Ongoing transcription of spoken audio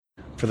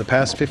For the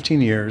past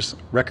 15 years,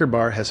 Record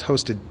Bar has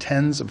hosted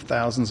tens of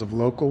thousands of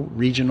local,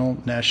 regional,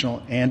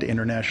 national, and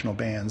international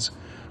bands,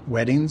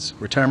 weddings,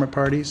 retirement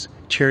parties,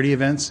 charity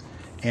events,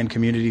 and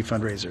community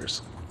fundraisers.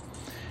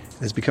 It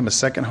has become a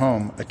second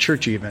home, a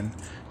church even,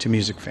 to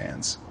music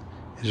fans.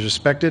 It is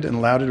respected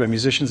and lauded by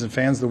musicians and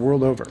fans the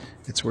world over.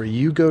 It's where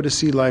you go to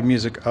see live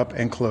music up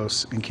and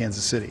close in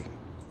Kansas City.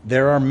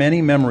 There are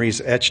many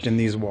memories etched in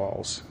these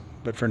walls,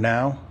 but for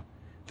now,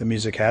 the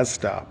music has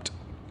stopped.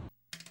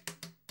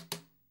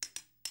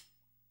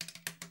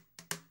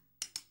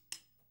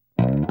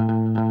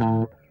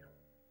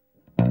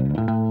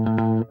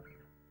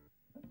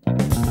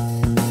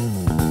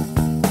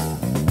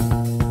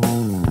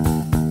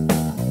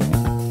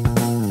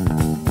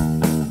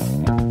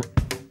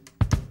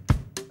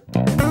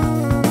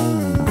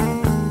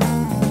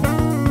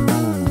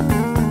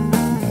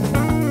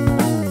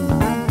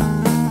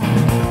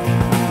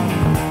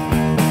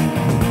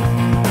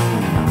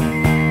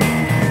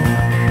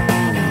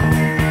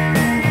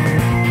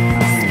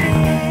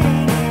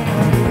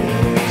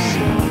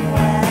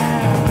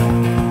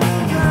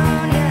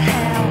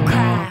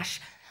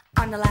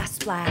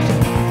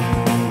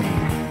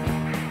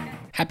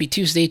 Happy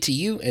Tuesday to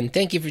you, and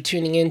thank you for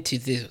tuning in to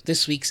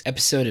this week's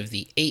episode of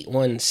the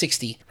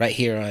 8160 right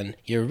here on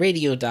your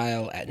radio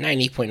dial at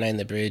 90.9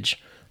 The Bridge,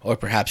 or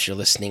perhaps you're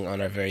listening on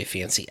our very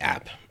fancy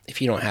app.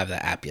 If you don't have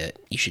that app yet,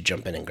 you should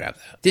jump in and grab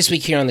that. This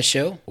week here on the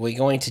show, we're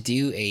going to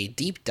do a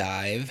deep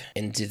dive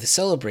into the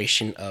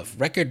celebration of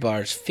Record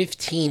Bar's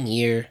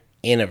 15-year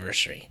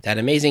anniversary. That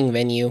amazing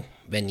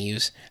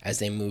venues, as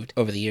they moved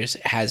over the years,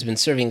 has been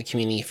serving the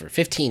community for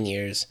 15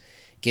 years,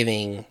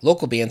 giving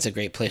local bands a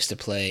great place to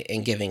play,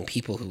 and giving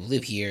people who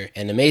live here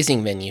an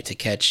amazing venue to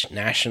catch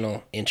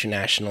national,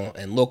 international,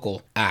 and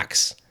local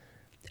acts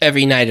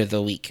every night of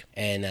the week.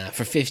 And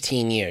for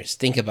 15 years,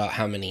 think about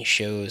how many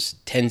shows,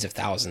 tens of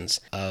thousands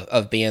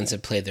of bands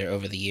have played there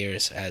over the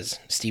years. As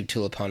Steve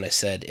Tulipana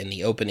said in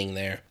the opening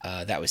there,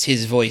 that was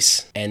his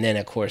voice. And then,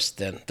 of course,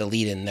 the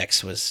lead-in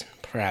next was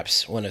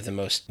perhaps one of the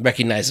most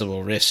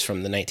recognizable riffs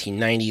from the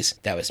 1990s.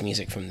 That was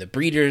music from The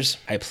Breeders.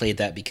 I played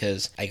that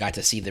because I got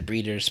to see The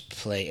Breeders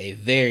play a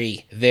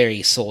very,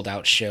 very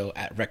sold-out show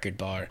at Record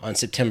Bar on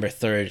September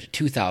 3rd,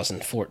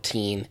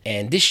 2014.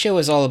 And this show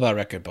is all about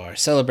Record Bar,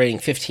 celebrating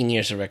 15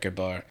 years of Record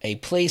Bar, a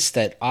place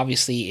that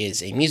obviously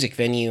is a music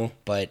venue,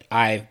 but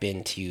I've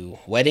been to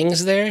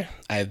weddings there.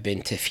 I've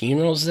been to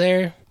funerals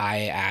there. I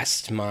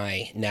asked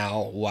my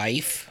now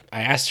wife,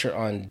 I asked her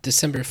on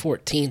December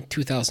 14th,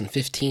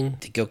 2015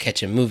 to go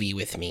catch a movie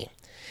with me.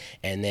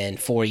 And then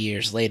 4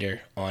 years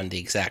later, on the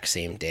exact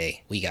same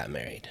day, we got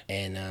married.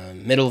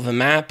 And Middle of the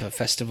Map, a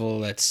festival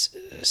that's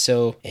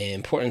so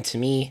important to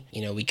me.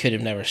 You know, we could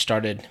have never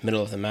started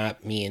Middle of the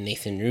Map, me and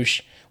Nathan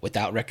Roosh,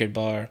 without Record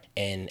Bar.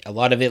 And a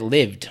lot of it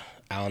lived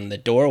on the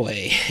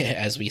doorway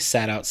as we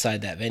sat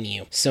outside that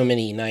venue. So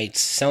many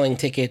nights selling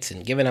tickets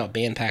and giving out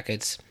band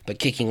packets, but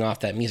kicking off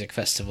that music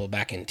festival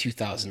back in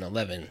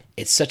 2011.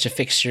 It's such a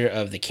fixture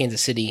of the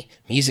Kansas City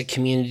music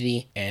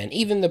community, and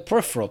even the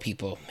peripheral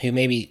people who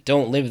maybe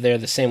don't live there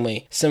the same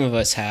way some of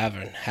us have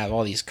and have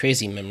all these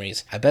crazy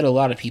memories. I bet a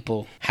lot of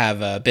people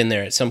have been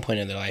there at some point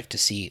in their life to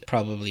see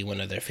probably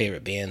one of their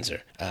favorite bands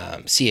or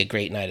see a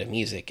great night of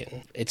music.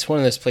 And it's one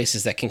of those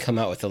places that can come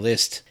out with a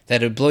list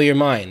that would blow your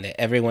mind, that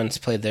everyone's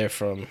played there,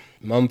 from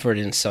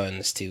Mumford &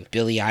 Sons to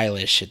Billie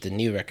Eilish at the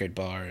new Record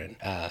Bar,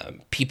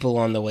 and people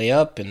on the way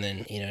up, and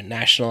then,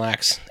 national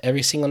acts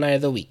every single night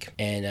of the week.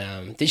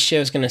 And this show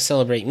is going to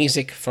celebrate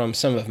music from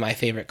some of my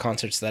favorite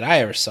concerts that I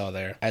ever saw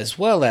there, as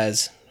well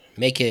as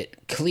make it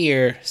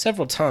clear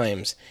several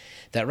times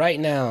that right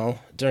now,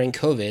 during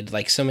COVID,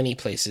 like so many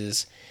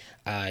places,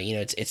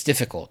 it's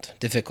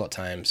difficult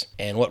times.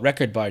 And what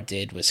Record Bar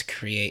did was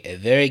create a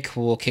very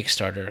cool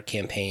Kickstarter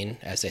campaign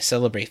as they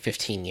celebrate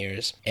 15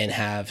 years, and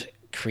have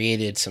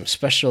created some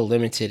special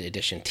limited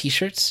edition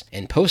t-shirts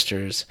and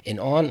posters, and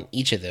on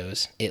each of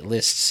those it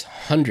lists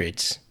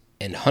hundreds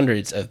and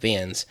hundreds of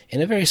bands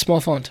in a very small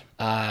font,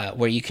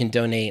 where you can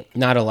donate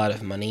not a lot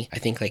of money, I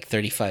think like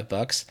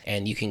 $35,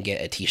 and you can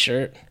get a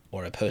t-shirt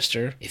or a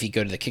poster if you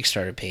go to the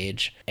Kickstarter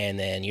page, and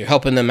then you're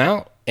helping them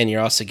out, and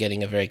you're also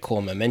getting a very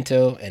cool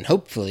memento, and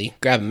hopefully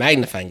grab a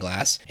magnifying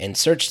glass and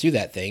search through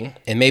that thing,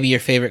 and maybe your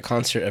favorite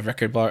concert of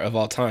Record Bar of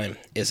all time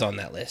is on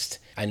that list.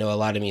 I know a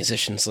lot of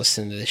musicians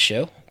listen to this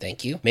show.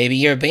 Thank you. Maybe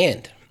your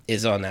band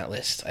is on that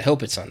list. I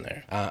hope it's on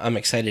there. I'm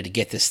excited to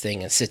get this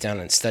thing and sit down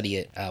and study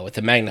it with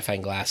a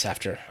magnifying glass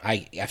after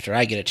I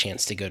get a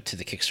chance to go to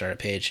the Kickstarter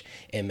page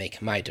and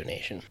make my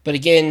donation. But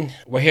again,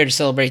 we're here to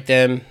celebrate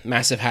them.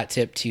 Massive hat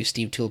tip to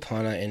Steve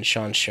Tulipana and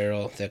Sean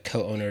Sherrill, the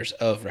co-owners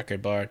of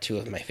Record Bar, two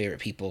of my favorite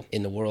people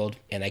in the world.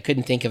 And I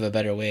couldn't think of a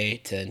better way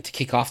to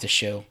kick off the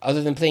show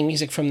other than playing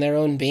music from their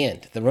own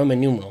band, the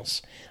Roman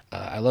Numerals.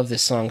 I love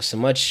this song so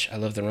much. I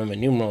love the Roman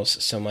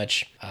numerals so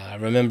much. I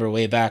remember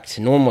way back to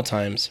Normal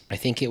Times. I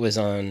think it was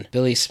on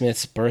Billy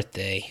Smith's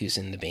birthday, who's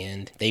in the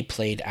band. They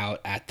played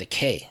out at the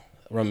K,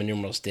 Roman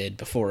Numerals did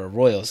before a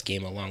Royals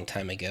game a long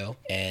time ago,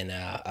 and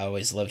I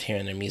always loved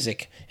hearing their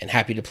music, and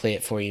happy to play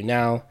it for you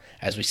now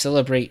as we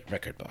celebrate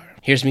Record Bar.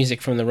 Here's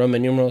music from the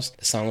Roman Numerals.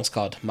 The song is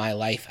called My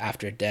Life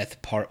After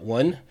Death Part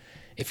 1.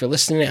 If you're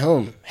listening at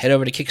home, head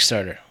over to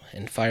Kickstarter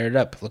and fire it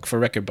up. Look for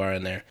Record Bar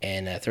in there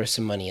and throw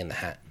some money in the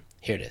hat.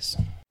 Here it is.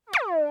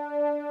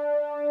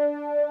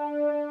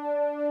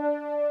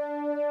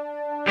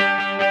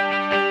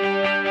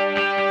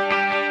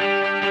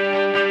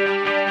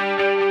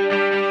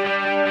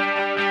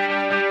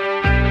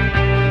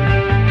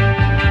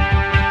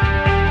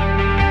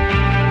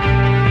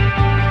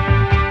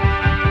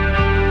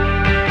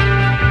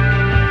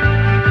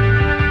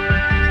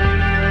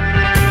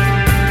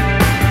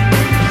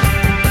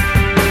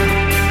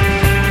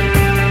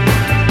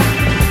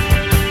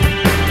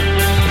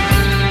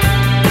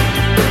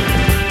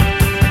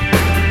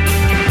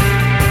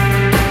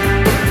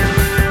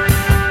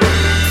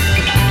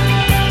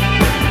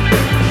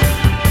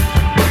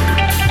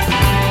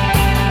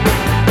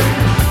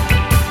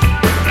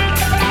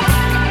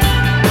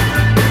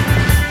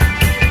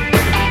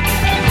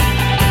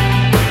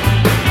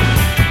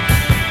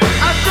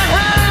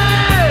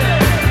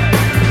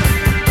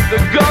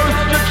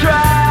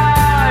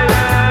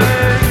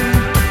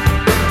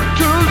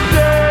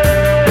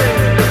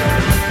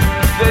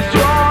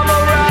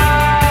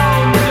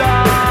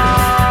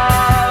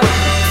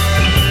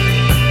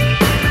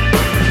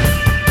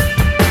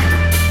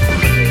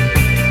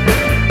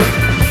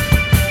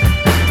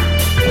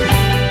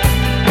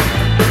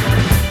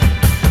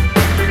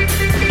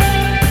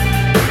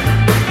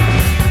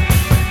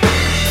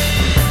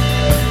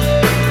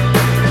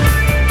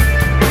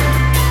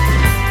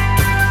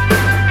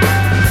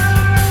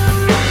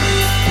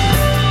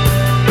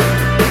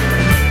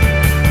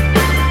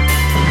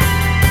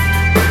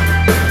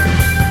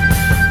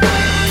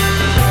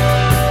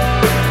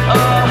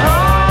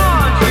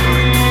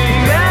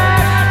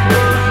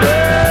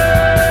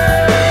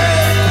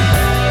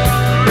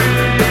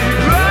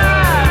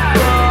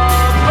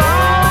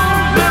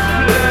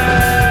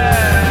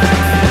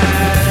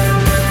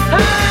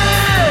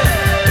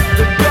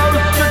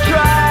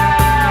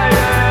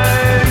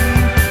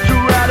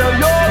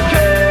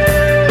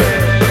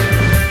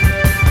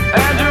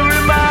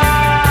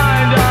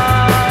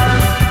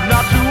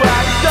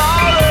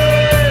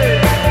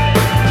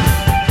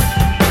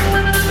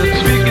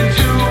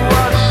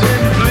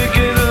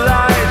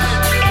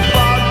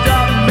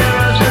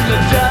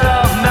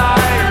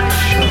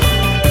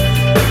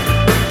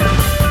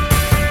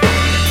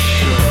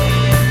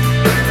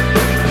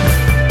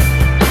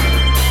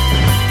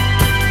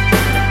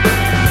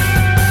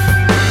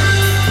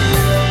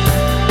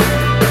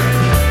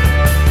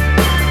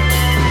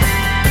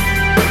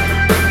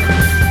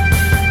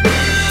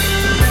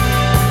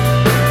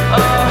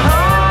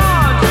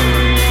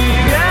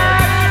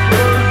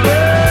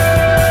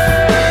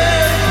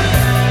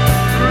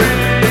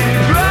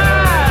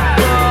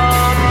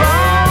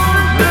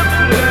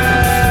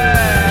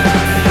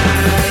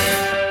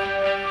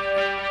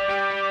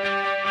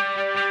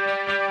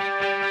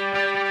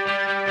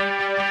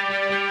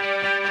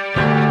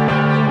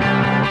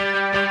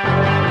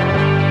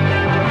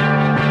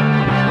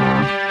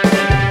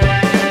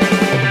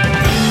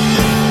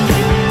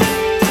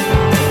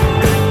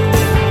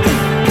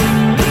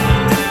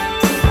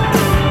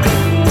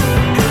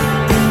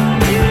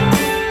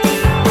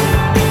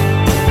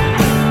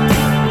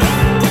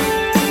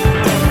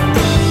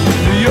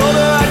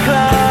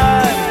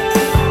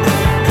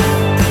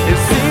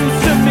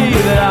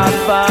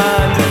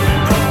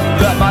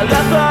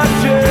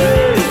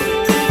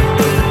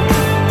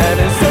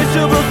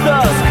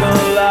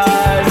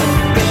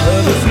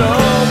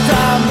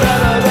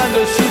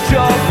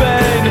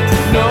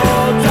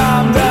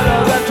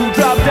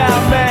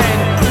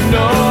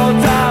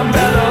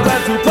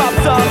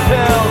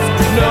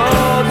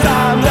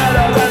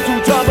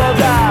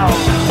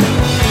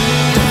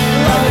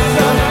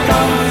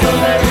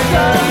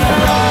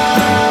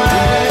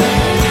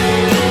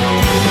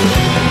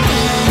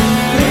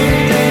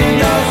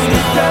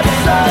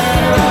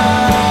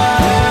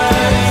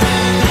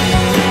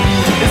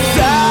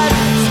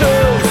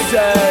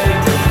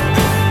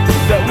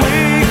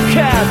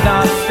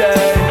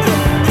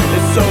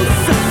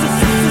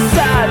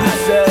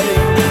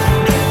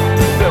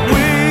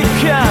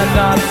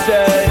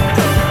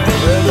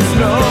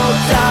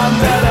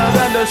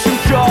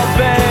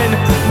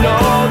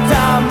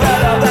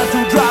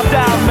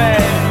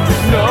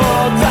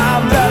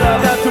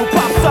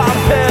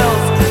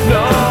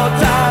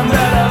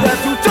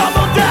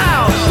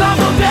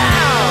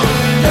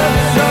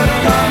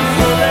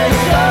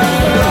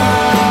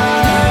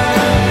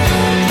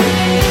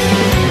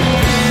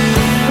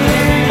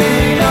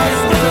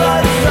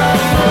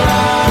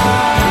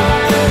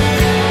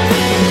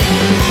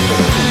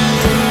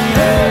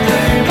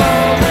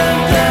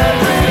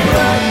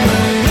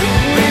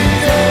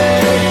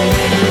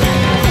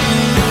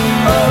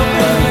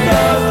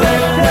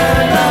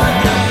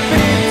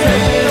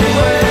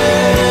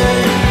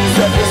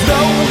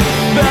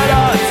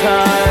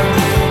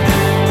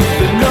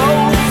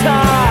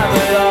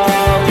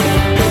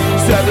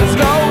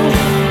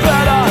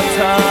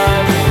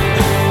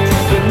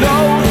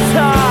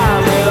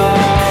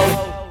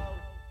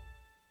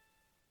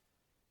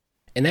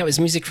 And that was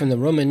music from the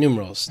Roman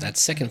numerals. That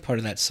second part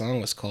of that song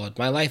was called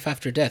My Life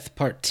After Death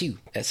Part 2.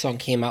 That song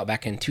came out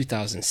back in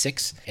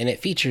 2006, and it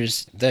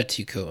features the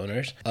two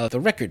co-owners of the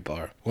Record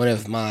Bar, one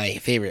of my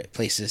favorite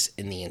places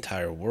in the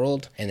entire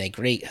world, and a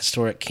great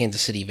historic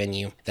Kansas City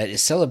venue that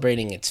is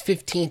celebrating its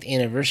 15th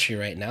anniversary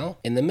right now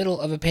in the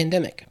middle of a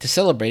pandemic. To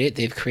celebrate it,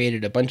 they've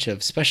created a bunch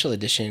of special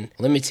edition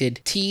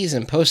limited tees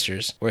and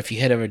posters, or if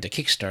you head over to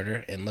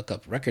Kickstarter and look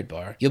up Record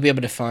Bar, you'll be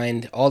able to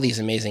find all these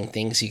amazing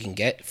things you can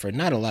get for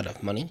not a lot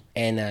of money.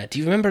 And do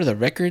you remember the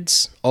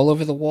records all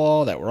over the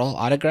wall that were all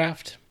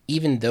autographed?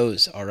 Even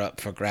those are up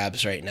for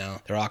grabs right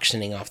now. They're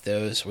auctioning off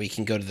those, where you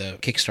can go to the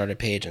Kickstarter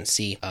page and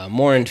see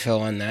more info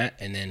on that,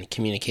 and then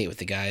communicate with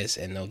the guys,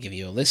 and they'll give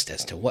you a list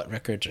as to what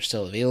records are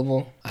still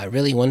available. I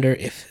really wonder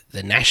if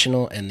the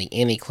National and the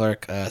Annie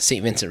Clark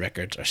St. Vincent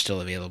records are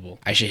still available.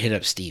 I should hit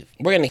up Steve.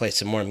 We're going to play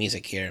some more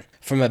music here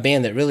from a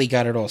band that really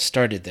got it all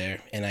started there,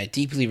 and I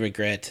deeply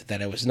regret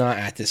that I was not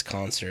at this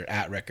concert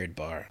at Record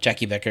Bar.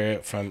 Jackie Becker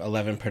from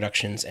 11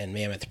 Productions and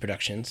Mammoth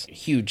Productions.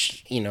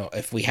 Huge,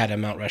 if we had a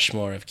Mount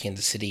Rushmore of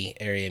Kansas City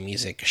area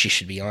music, she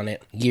should be on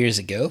it. Years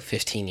ago,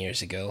 15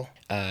 years ago,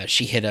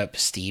 she hit up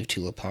Steve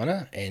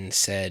Tulipana and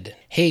said,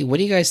 hey, what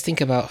do you guys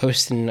think about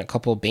hosting a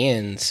couple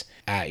bands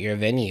at your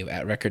venue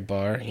at Record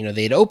Bar?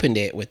 They'd opened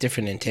it with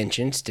different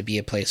intentions to be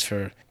a place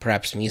for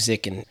perhaps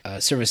music and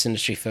service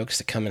industry folks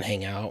to come and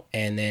hang out.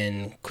 And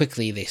then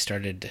quickly they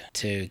started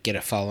to get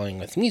a following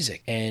with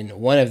music. And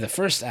one of the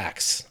first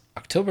acts,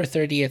 October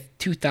 30th,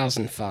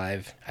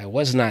 2005. I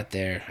was not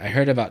there. I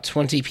heard about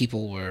 20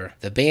 people were.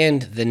 The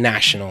band The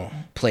National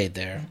played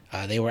there.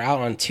 They were out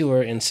on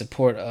tour in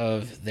support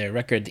of their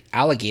record The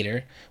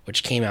Alligator,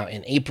 which came out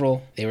in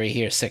April. They were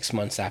here 6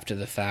 months after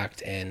the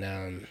fact,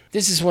 and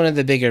this is one of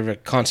the bigger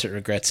concert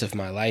regrets of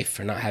my life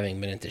for not having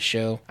been at the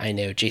show. I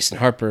know Jason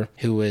Harper,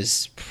 who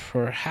was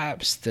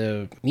perhaps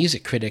the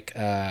music critic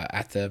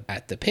at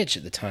the Pitch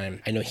at the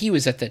time. I know he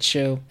was at that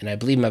show, and I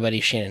believe my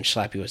buddy Shannon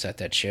Schlappy was at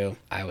that show.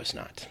 I was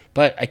not.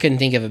 But I couldn't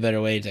think of a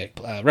better way to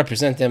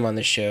represent them on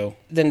the show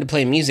than to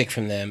play music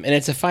from them. And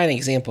it's a fine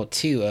example,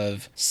 too,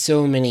 of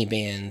so many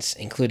bands,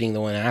 including the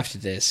one after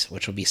this,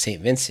 which will be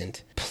St.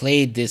 Vincent,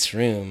 played this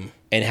room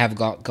and have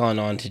gone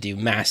on to do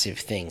massive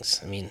things.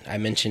 I mean, I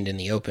mentioned in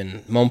the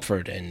open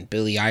Mumford and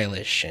Billie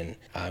Eilish and,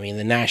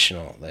 The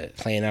National,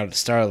 playing out at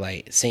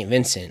Starlight. St.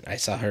 Vincent, I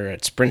saw her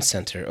at Sprint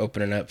Center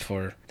opening up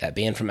for that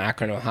band from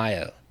Akron,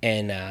 Ohio.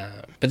 And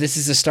but this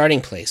is a starting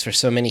place for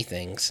so many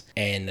things,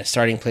 and a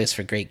starting place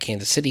for great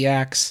Kansas City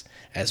acts,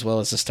 as well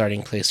as a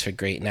starting place for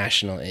great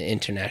national and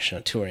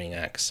international touring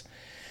acts.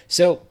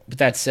 So, with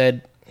that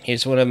said,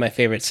 here's one of my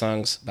favorite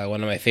songs by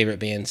one of my favorite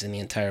bands in the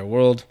entire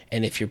world.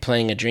 And if you're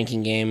playing a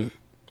drinking game,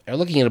 or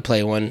looking to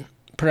play one,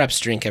 perhaps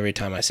drink every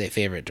time I say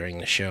favorite during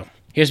the show.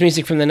 Here's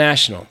music from The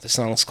National. The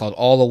song is called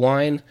All the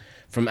Wine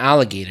from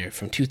Alligator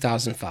from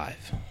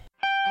 2005.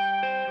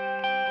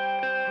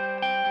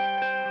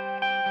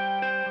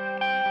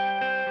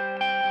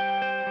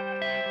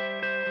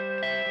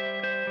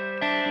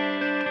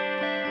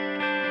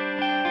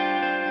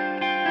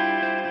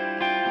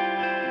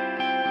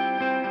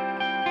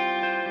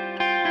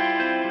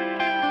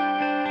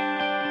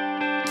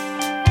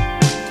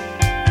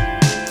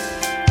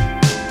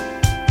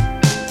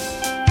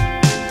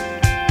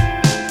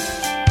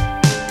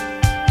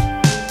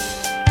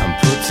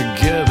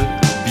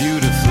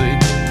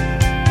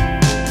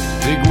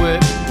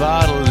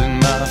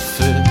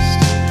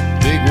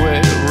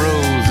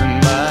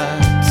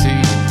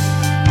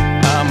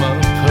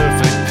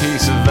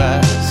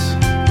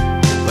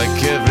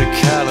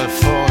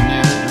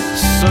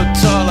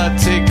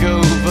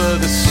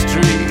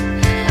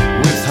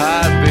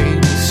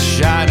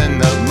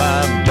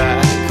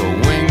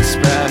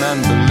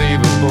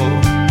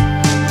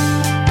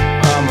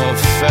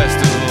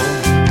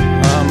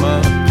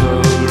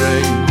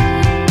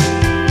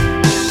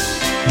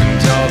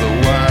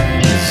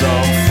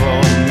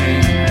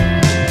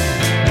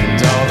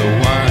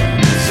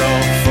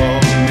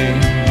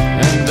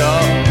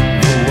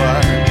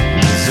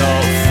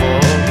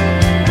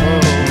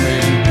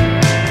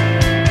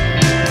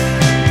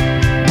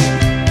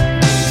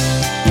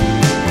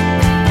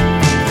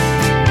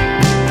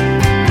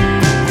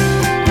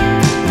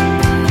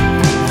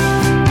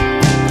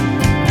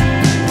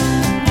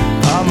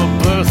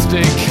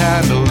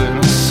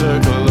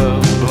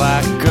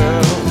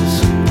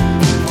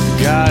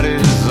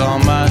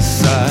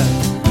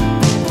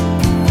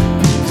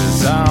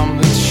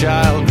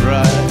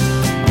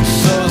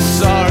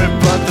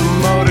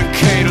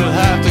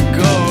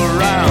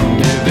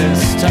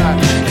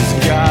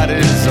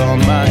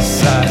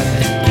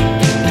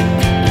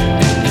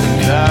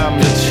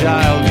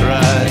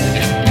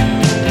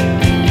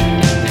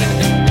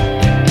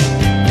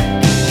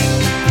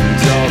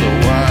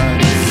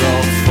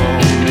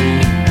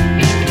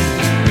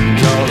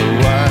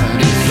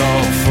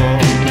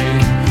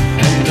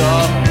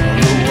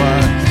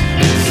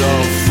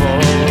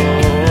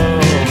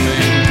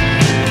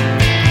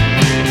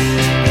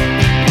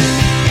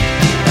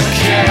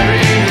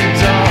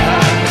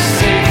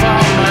 Safe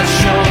on my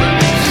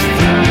shoulders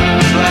through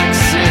the Black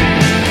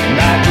Sea.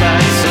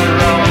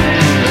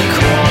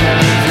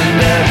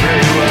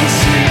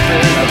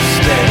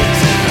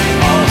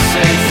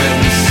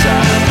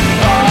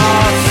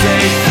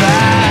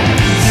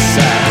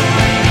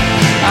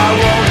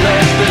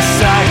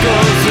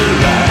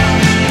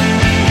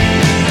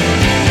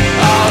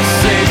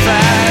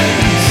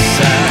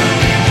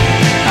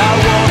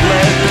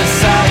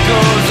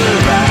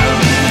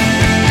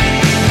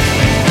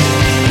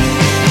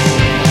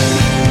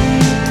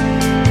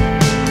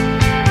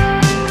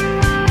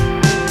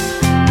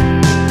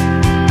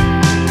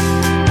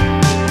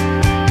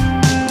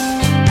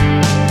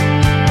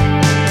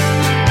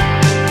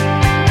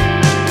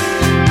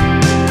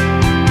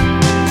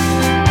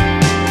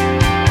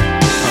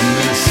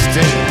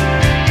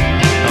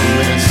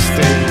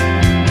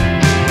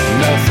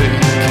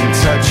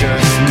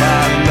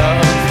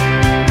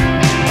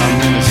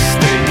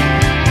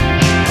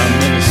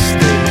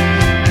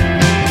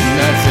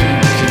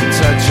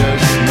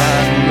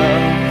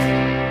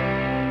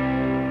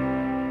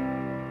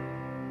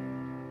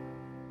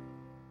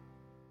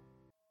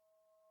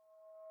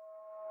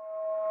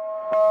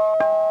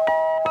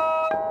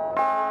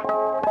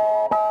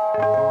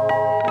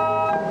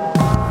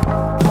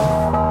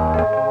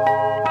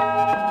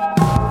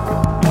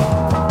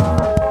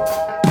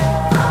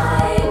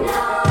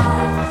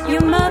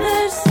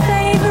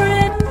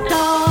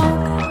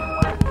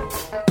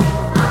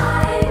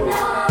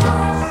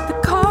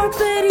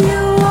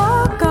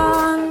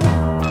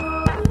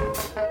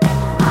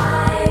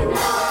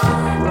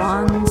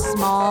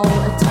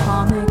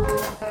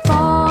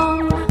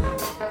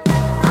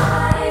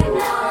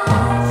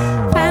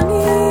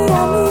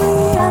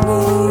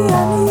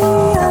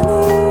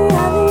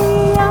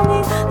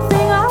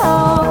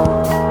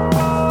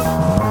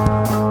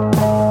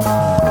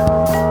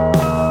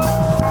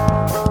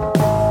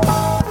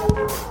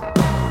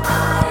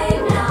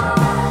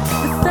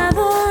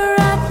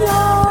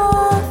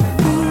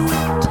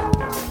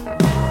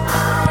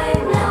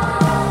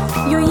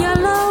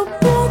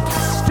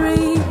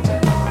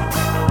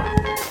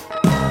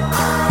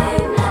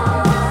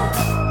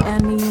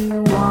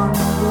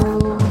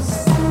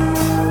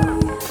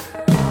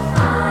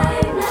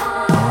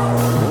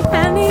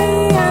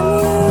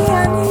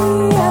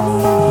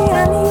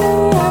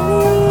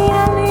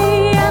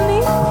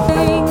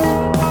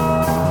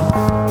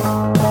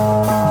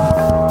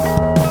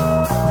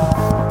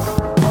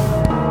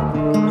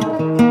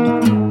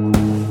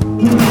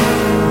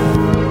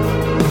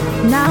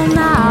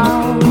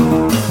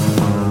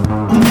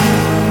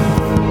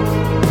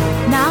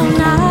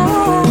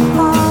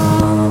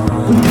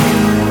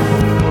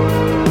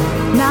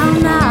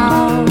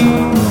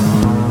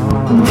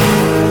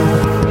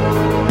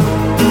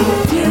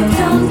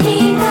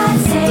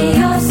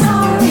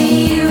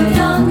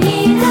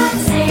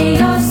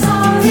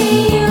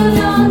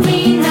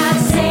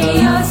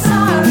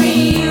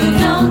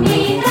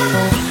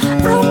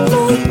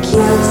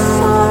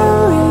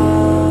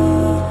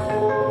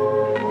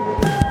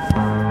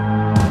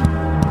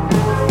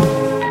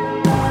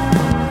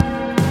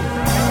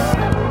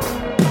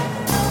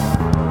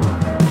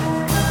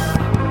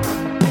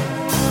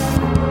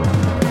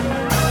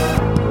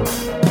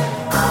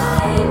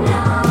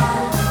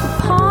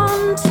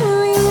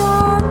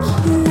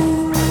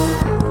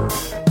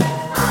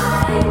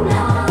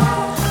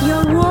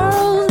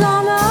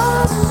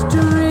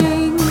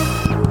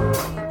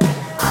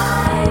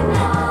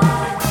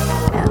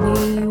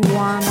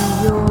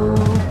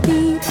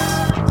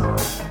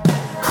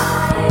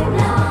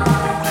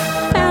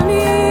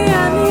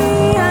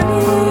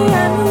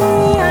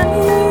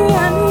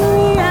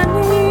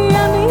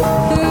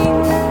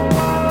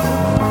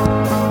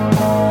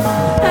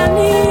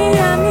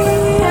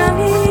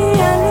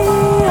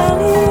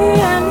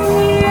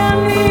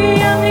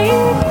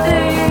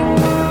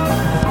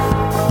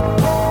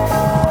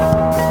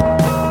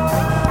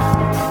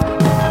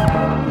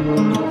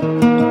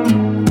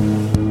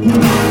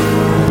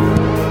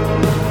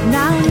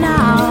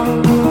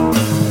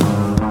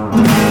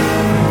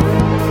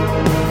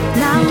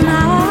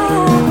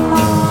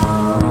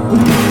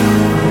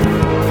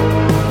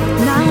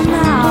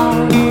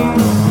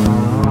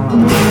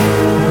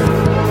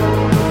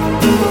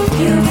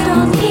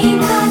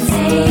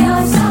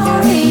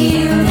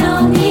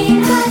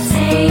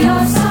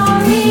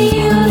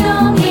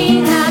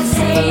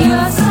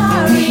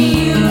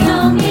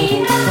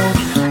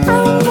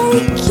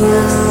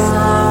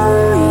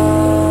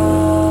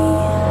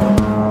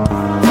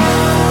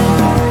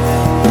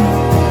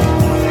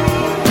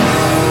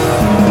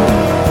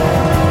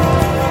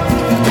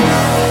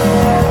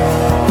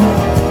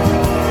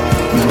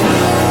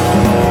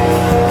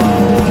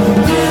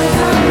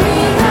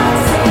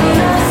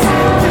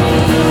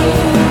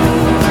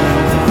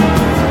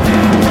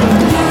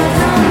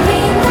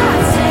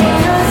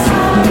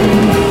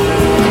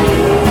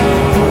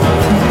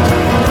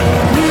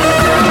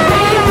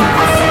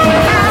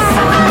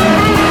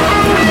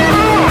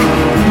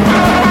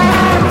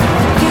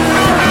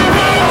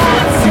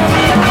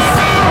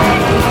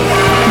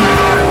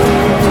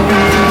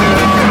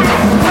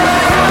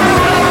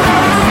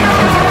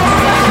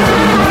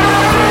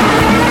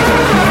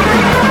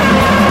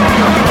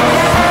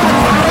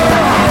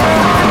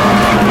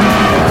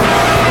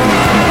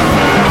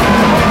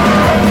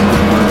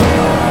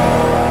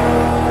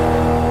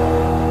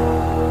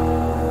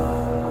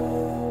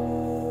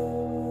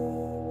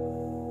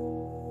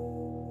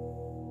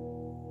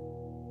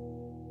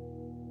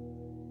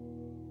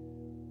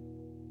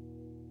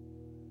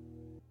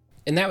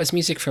 And that was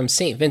music from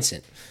St.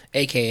 Vincent,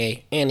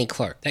 aka Annie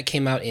Clark. That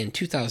came out in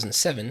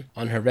 2007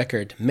 on her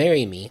record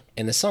Marry Me,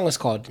 and the song is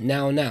called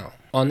Now Now.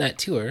 On that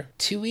tour,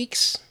 2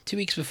 weeks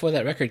before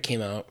that record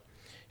came out,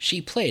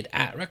 she played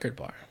at Record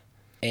Bar,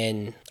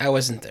 and I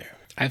wasn't there.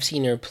 I've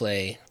seen her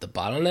play The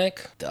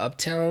Bottleneck, The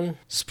Uptown,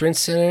 Sprint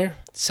Center,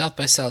 South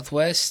by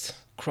Southwest,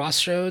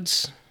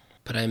 Crossroads,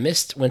 but I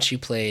missed when she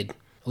played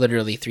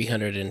literally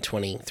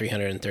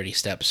 330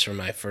 steps from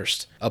my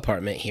first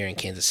apartment here in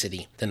Kansas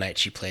City the night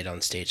she played on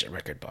stage at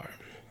Record Bar.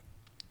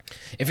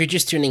 If you're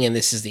just tuning in,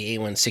 this is the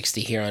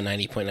 8160 here on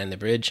 90.9 The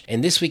Bridge,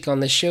 and this week on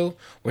this show,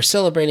 we're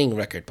celebrating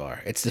Record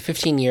Bar. It's the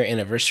 15-year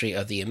anniversary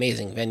of the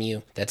amazing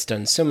venue that's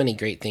done so many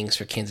great things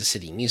for Kansas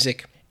City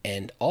music.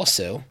 And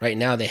also, right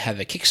now they have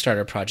a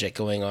Kickstarter project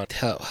going on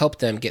to help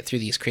them get through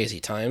these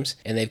crazy times.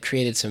 And they've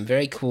created some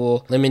very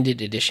cool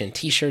limited edition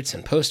t-shirts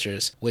and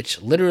posters,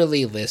 which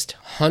literally list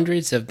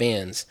hundreds of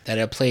bands that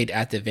have played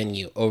at the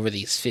venue over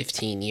these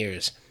 15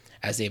 years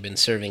as they've been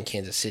serving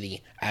Kansas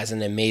City as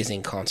an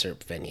amazing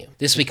concert venue.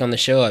 This week on the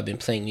show, I've been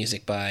playing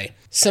music by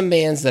some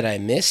bands that I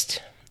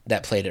missed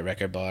that played at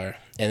Record Bar.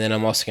 And then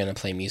I'm also going to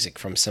play music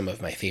from some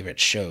of my favorite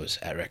shows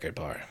at Record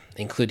Bar,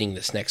 including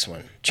this next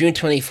one. June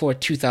 24,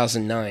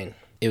 2009.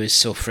 It was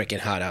so freaking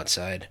hot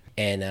outside.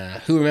 And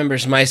who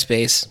remembers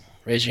MySpace?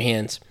 Raise your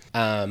hands.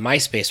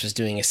 MySpace was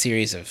doing a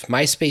series of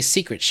MySpace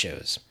secret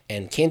shows.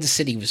 And Kansas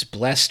City was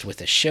blessed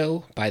with a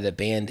show by the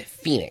band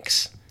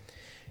Phoenix.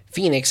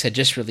 Phoenix had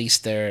just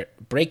released their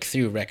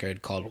breakthrough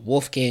record called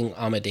Wolfgang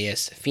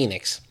Amadeus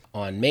Phoenix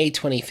on May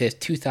 25th,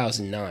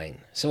 2009.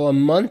 So a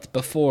month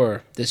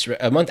after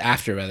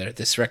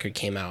this record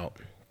came out.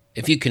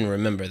 If you can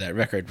remember, that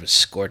record was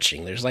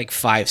scorching. There's like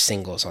 5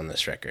 singles on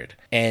this record.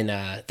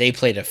 And they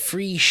played a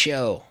free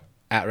show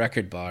at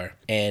Record Bar,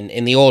 and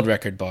in the old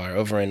Record Bar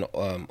over in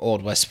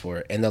Old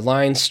Westport. And the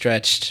line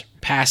stretched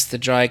past the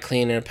dry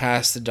cleaner,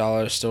 past the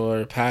dollar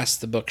store,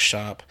 past the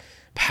bookshop,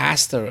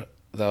 past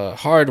the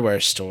hardware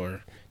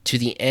store, to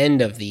the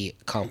end of the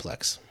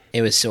complex.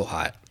 It was so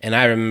hot. And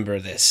I remember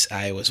this.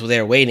 I was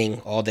there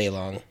waiting all day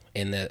long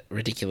in the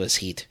ridiculous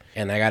heat.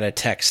 And I got a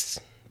text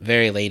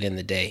very late in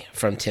the day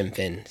from Tim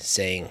Finn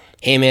saying,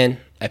 "Hey man,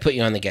 I put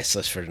you on the guest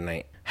list for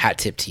tonight. Hat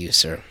tip to you,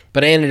 sir."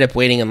 But I ended up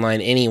waiting in line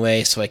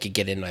anyway so I could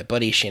get in my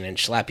buddy Shannon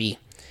Schlappy.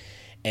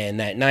 And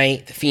that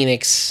night, the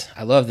Phoenix,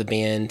 I love the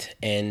band.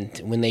 And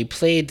when they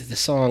played the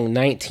song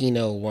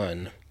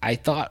 1901, I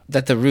thought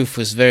that the roof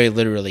was very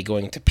literally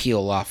going to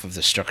peel off of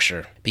the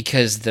structure,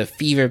 because the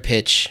fever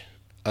pitch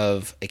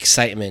of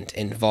excitement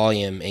and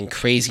volume and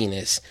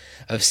craziness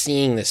of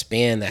seeing this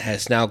band that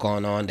has now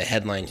gone on to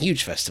headline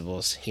huge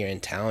festivals here in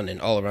town and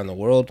all around the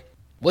world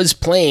was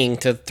playing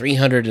to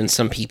 300 and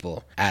some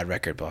people at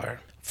Record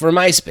Bar for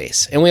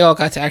MySpace. And we all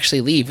got to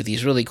actually leave with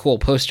these really cool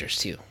posters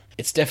too.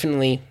 It's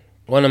definitely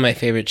one of my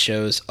favorite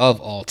shows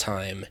of all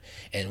time,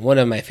 and one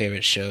of my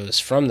favorite shows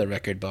from the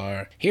Record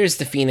Bar. Here's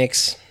the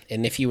Phoenix,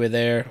 and if you were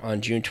there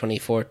on June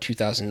 24,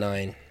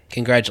 2009,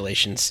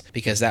 congratulations,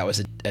 because that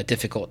was a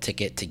difficult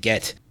ticket to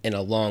get and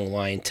a long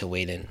line to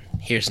wait in.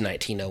 Here's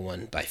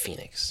 1901 by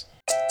Phoenix.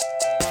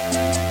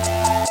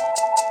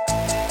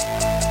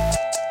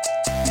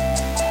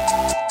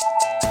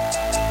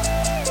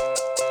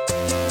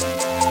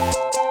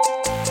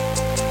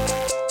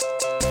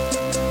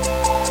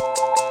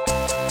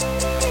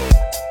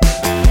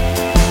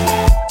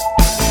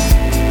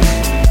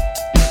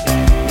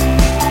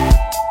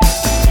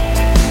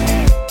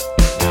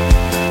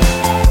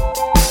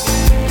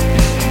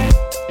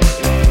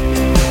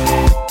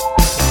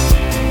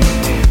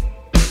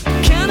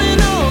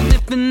 Counting all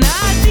different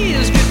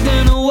ideas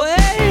drifting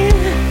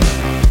away.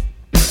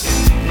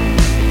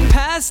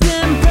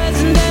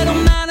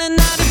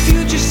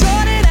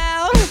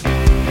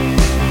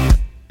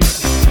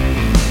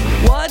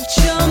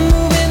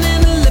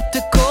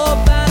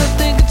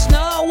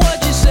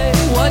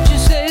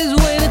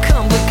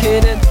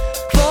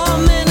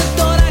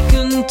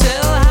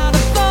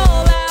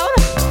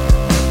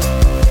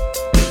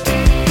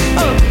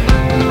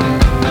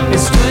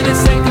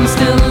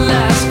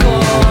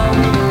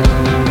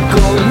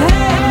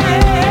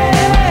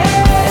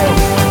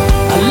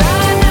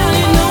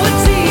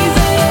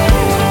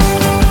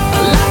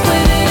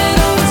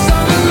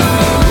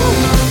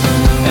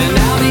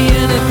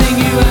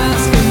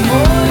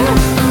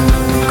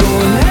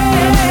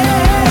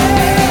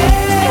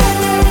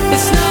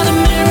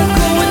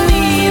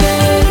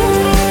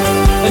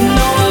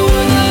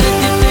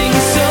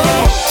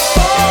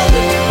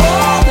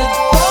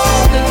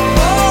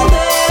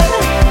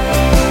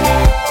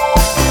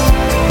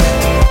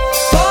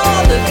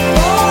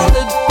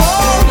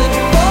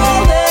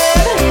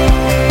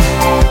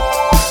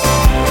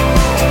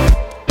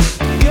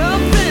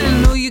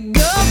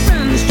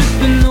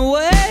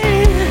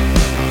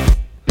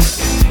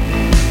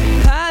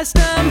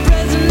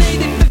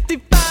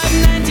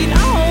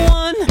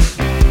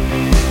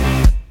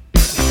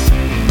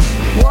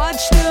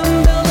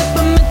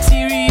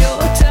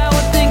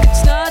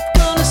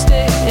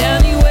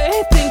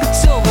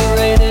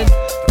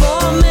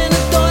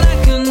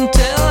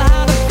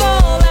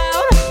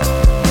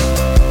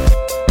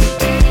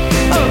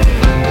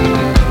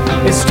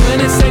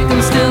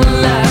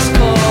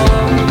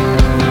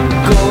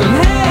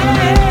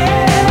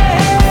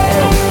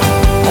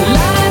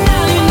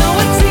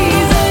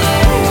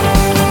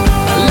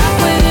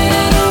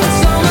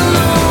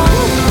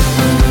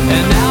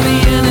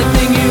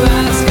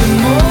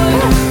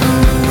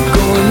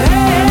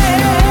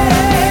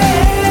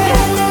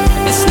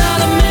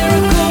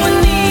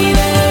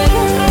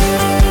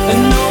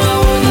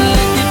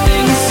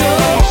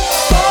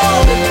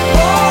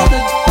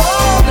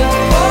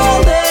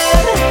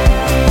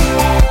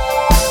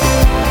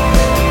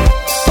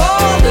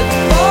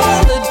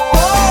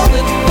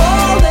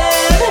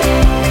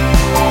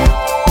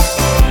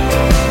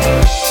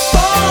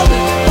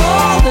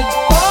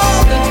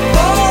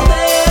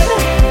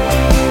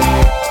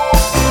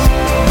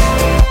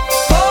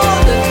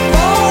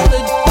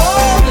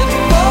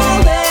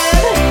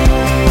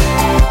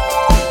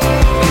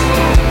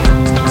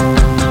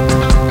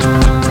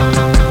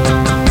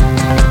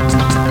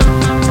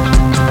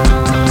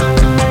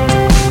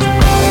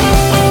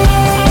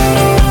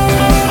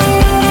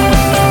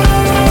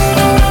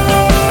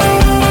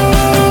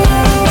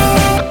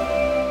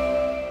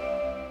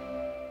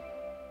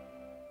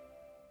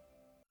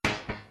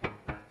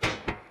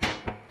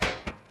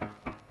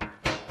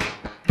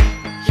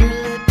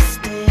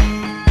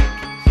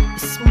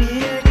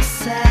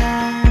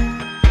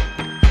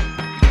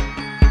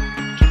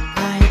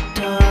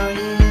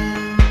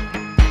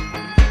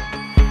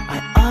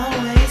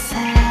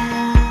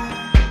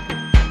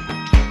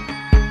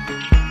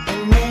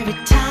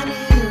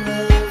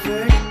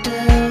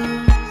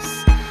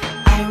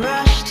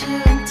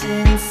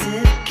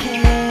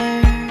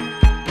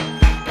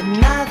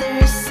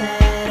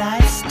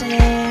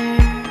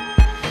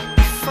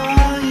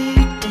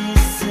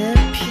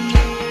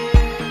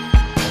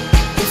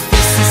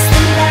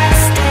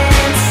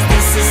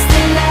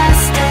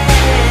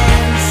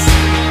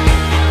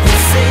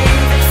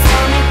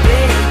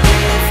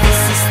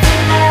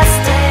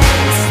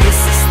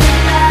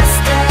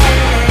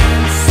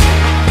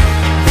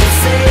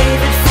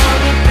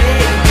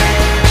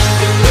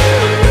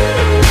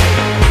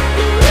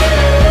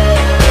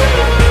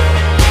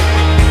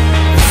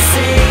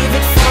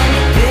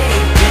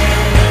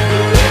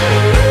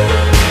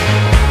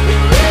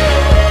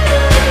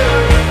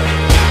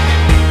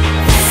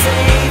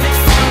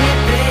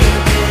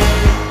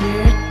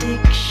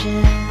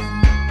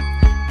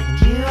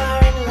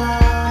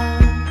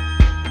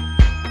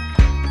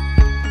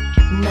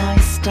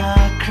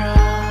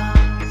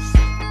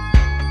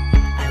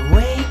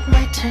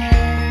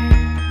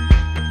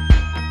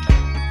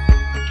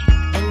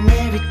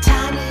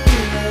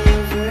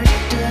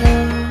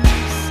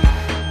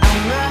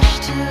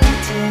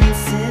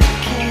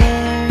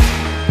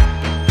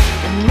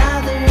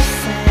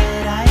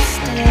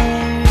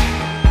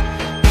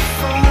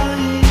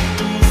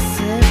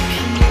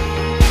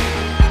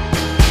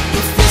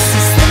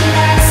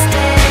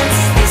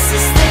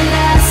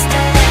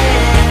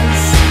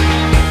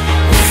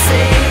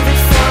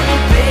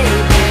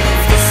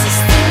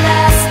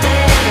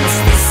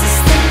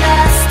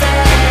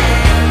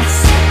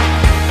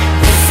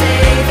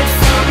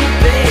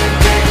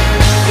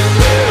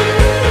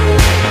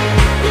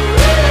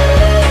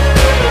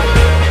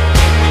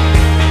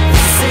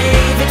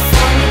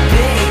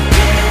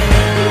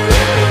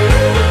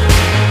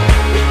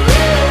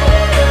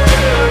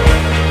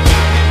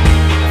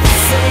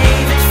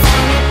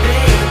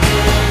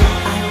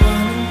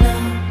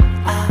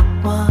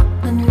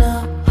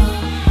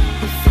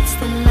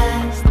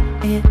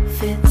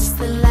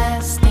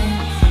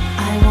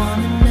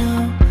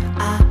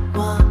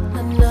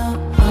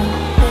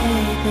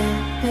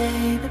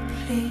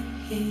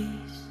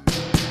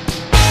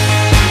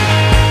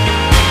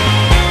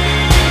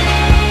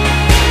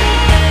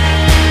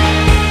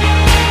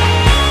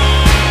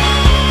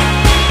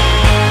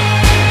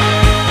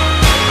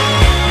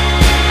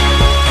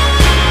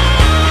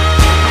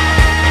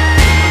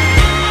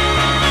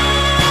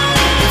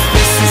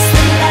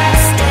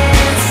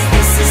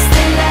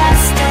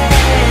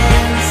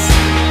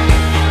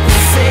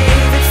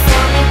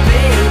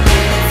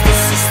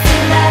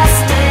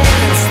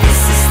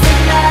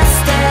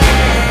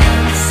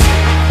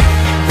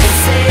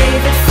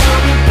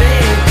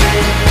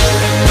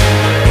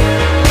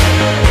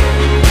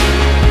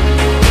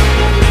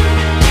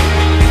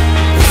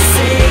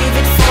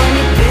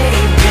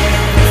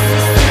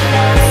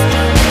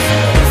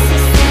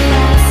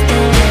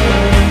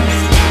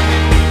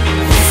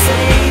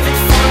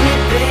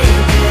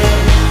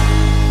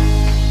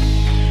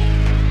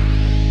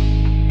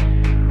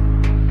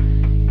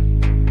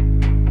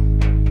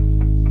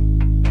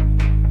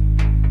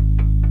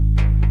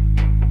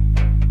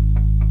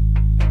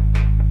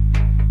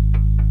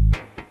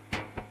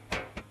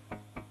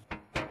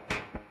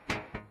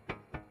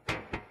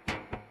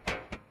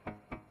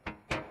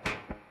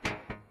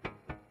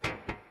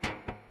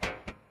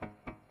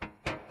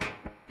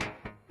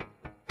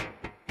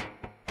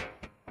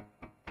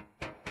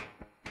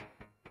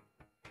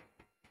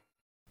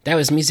 That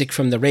was music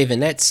from the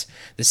Ravenettes.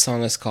 This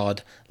song is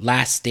called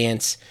Last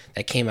Dance,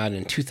 that came out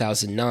in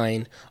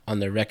 2009 on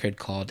their record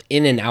called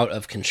In and Out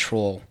of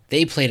Control.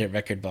 They played at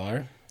Record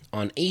Bar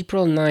on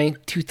April 9,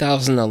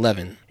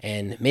 2011,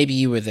 and maybe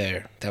you were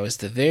there. That was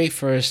the very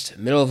first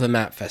Middle of the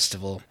Map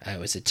festival. It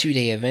was a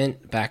 2-day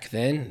event back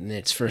then, in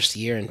its first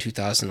year in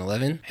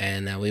 2011,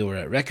 and we were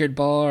at Record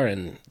Bar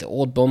and the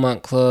Old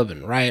Beaumont Club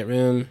and Riot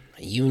Room,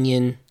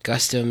 Union,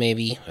 Gusto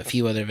maybe, a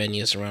few other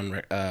venues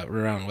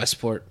around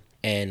Westport.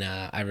 And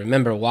I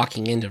remember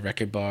walking into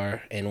Record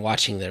Bar and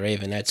watching the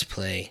Ravenettes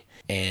play,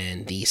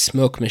 and the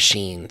smoke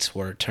machines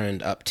were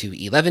turned up to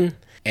 11,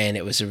 and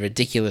it was a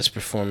ridiculous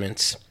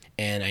performance.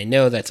 And I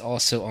know that's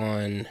also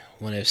on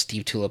one of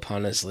Steve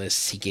Tulipana's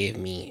lists he gave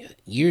me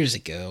years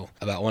ago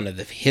about one of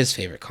his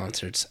favorite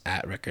concerts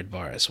at Record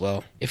Bar as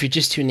well. If you're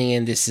just tuning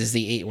in, this is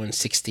the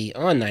 8160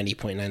 on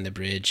 90.9 The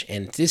Bridge,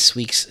 and this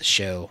week's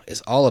show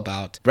is all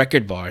about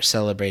Record Bar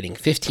celebrating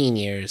 15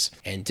 years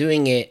and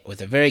doing it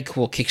with a very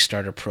cool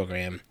Kickstarter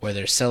program where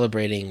they're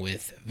celebrating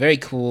with very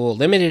cool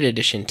limited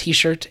edition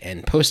t-shirt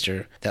and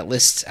poster that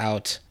lists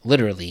out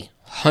literally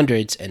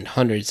hundreds and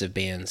hundreds of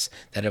bands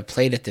that have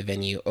played at the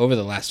venue over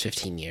the last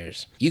 15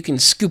 years. You can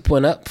scoop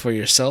one up for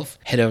yourself.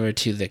 Head over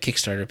to the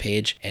Kickstarter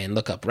page and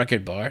look up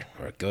Record Bar,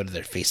 or go to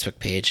their Facebook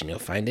page and you'll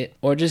find it,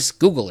 or just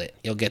Google it.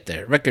 You'll get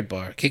there. Record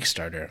Bar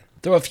Kickstarter.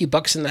 Throw a few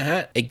bucks in the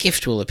hat. A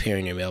gift will appear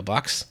in your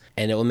mailbox,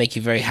 and it will make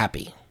you very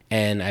happy.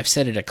 And I've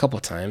said it a couple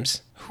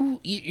times.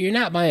 You're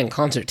not buying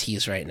concert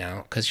tees right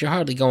now because you're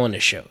hardly going to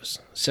shows.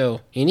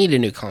 So you need a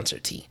new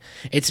concert tee.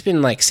 It's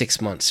been like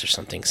 6 months or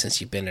something since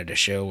you've been at a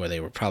show where they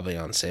were probably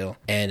on sale.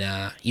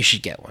 And you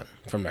should get one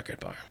from Record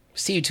Bar.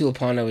 Steve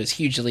Tulipano is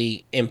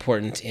hugely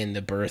important in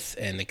the birth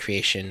and the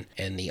creation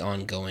and the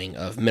ongoing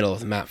of Middle of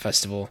the Map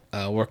Festival,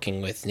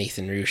 working with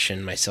Nathan Roosh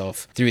and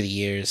myself through the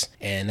years.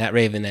 And that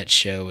Ravenette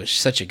show was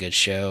such a good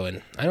show,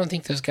 and I don't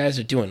think those guys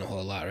are doing a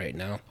whole lot right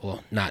now.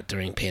 Well, not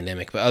during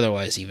pandemic, but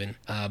otherwise even.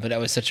 But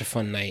that was such a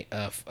fun night,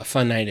 a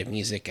fun night of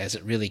music as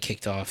it really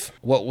kicked off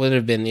what would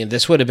have been,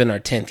 this would have been our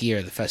 10th year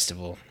of the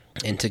festival.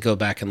 And to go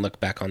back and look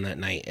back on that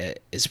night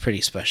is pretty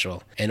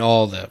special. And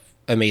all the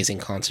amazing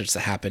concerts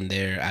that happened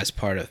there as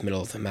part of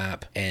Middle of the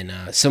Map, and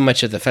so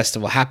much of the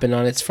festival happened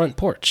on its front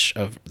porch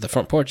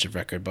of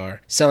Record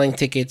Bar, selling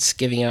tickets,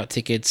 giving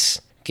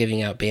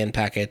out band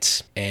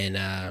packets,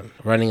 and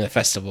running the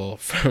festival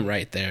from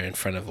right there in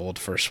front of Old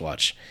First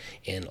Watch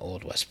in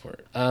Old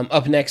Westport.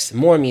 Up next,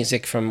 more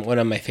music from one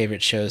of my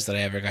favorite shows that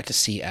I ever got to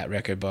see at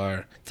Record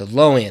Bar, the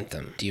Low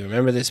Anthem. Do you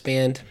remember this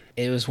band?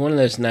 It was one of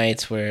those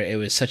nights where it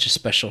was such a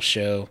special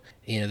show.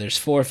 There's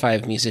 4 or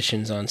 5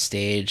 musicians on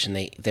stage, and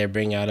they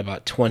bring out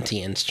about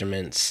 20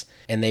 instruments,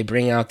 and they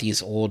bring out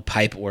these old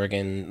pump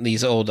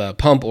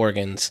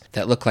organs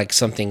that look like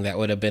something that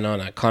would have been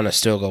on a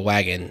Conestoga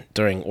wagon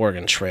during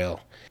Oregon Trail,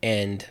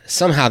 and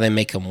somehow they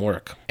make them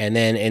work. And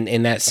then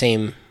in that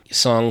same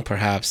song,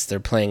 perhaps,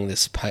 they're playing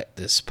this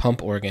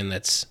pump organ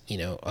that's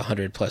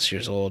 100 plus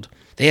years old.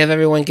 They have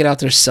everyone get out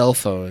their cell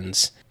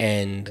phones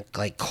and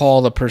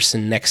call the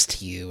person next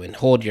to you and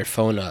hold your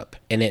phone up,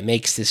 and it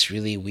makes this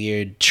really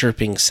weird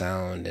chirping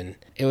sound. And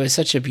it was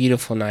such a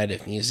beautiful night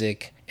of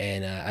music,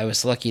 and I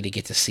was lucky to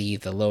get to see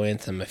the Low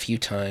Anthem a few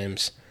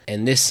times,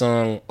 and this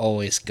song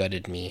always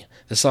gutted me.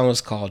 The song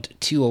was called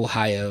To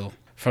Ohio,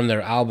 from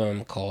their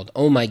album called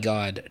Oh My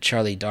God,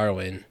 Charlie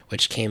Darwin,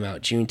 which came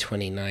out June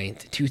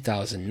 29th,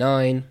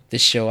 2009.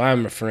 This show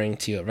I'm referring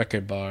to at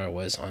Record Bar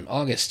was on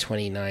August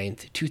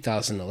 29th,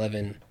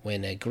 2011,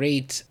 when a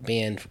great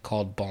band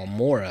called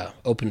Balmora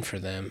opened for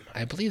them.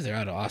 I believe they're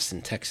out of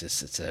Austin,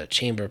 Texas. It's a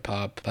chamber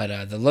pop,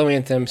 but the Low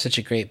Anthem, such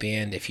a great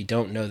band. If you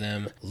don't know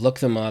them, look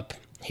them up.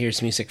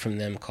 Here's music from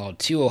them called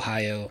To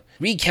Ohio,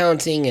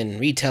 recounting and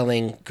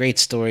retelling great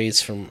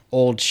stories from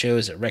old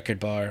shows at Record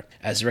Bar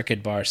as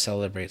Record Bar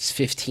celebrates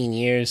 15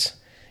 years.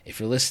 If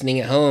you're listening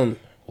at home,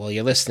 while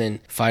you're listening,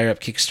 fire up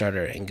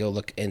Kickstarter and go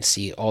look and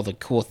see all the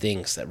cool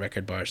things that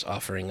Record Bar's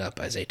offering up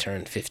as they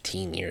turn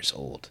 15 years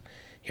old.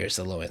 Here's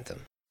the low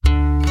anthem.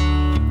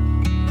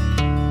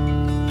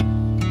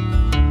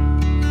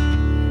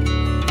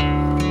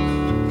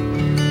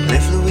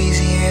 Left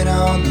Louisiana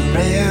on the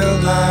rail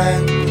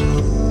line.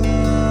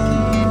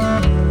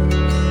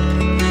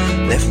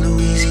 Left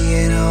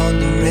Louisiana on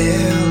the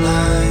rail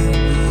line.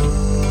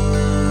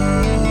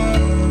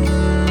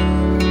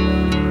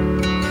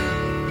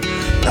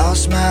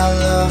 Lost my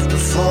love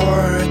before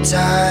her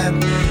time.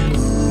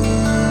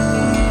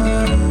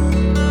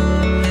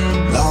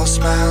 Lost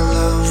my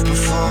love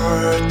before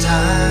her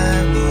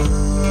time.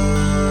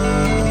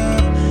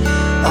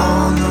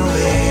 On the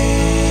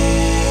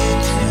way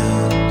to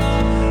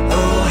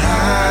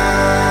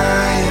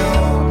Ohio.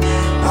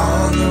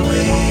 On the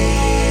way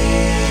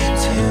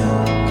to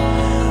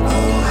Ohio.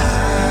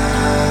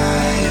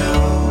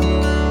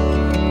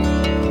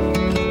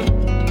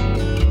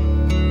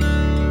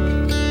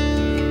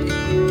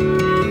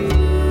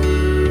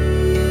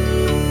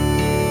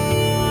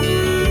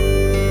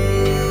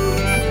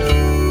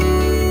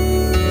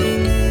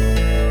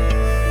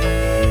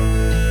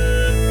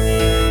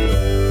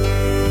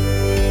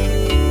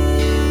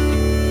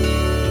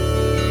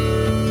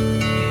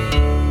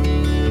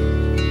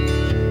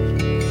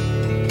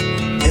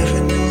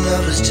 Every new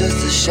love is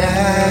just a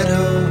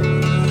shadow.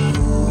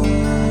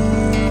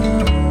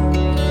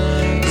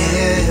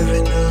 Yeah,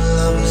 every new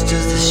love is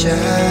just a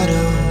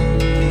shadow.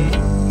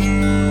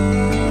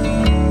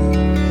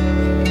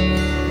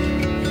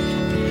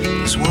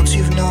 Cause once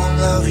you've known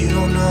love, you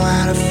don't know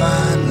how to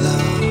find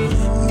love.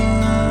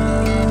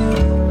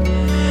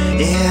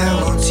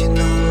 Yeah, once you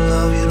know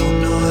love, you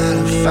don't know how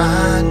to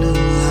find new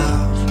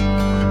love.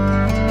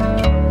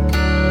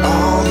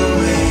 All the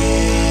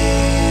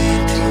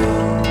way to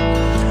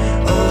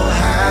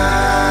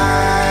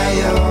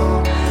Ohio.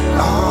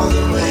 All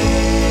the way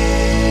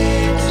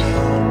to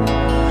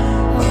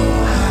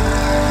Ohio.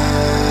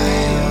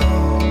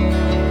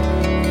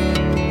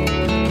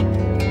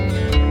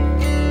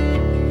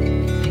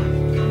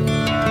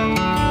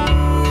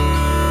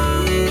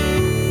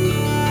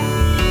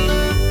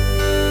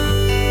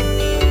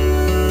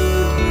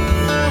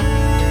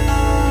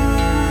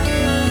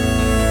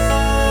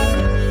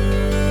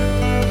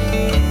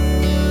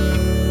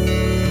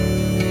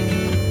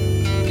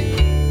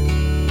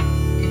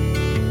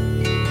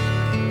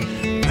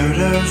 Heard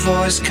her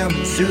voice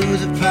coming through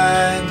the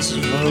pines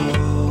of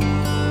Ohio.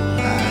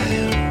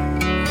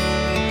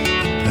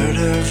 Heard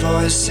her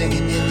voice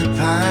singing in the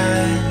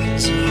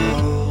pines of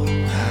Ohio.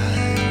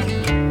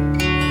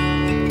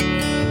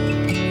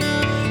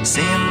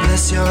 Saying,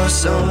 bless your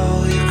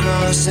soul, you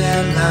cross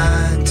that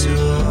line to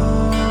Ohio.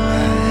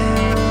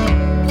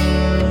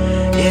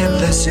 Yeah,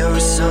 bless your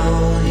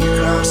soul, you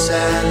cross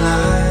that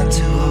line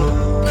to Ohio.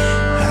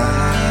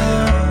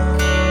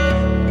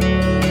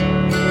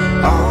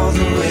 All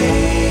the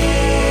way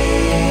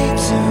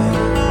to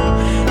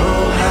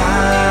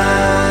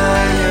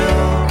Ohio.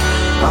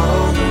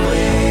 All the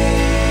way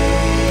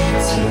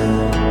to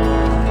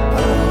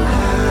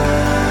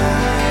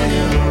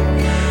Ohio.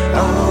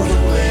 All the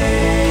way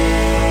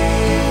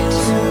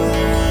to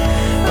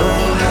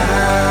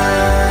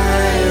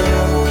Ohio.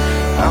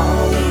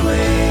 All the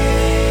way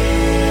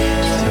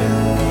to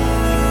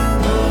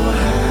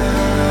Ohio.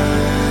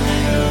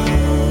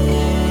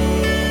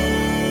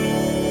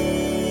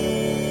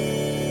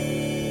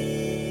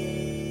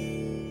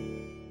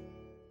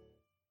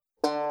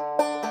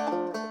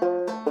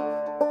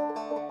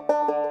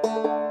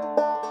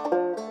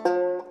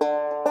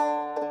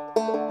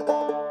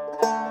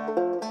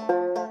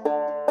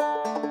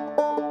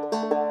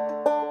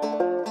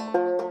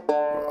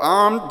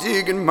 I'm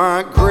digging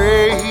my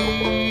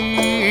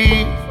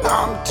grave.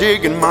 I'm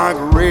digging my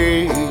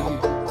grave.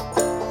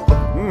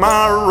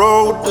 My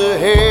road to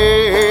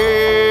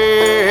hell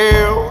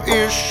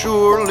is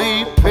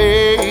surely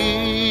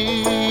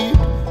paved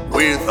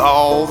with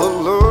all the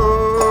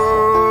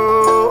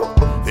love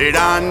that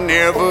I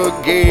never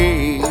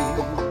gave.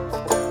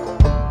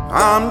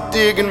 I'm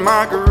digging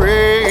my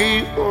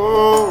grave.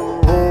 Oh,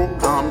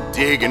 I'm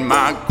digging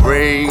my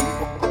grave.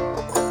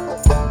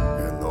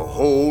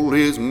 Hole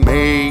is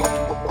made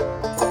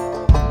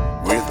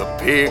with a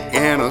pick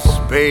and a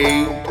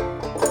spade,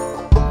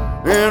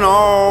 and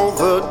all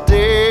the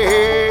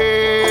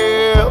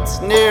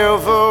debts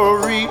never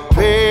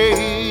repaid.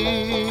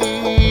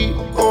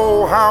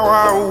 Oh, how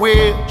I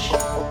wish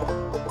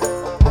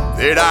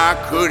that I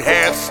could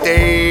have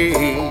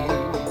stayed,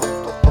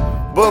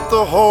 but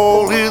the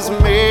hole is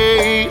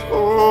made.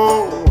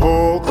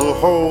 Oh, the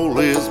hole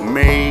is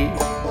made.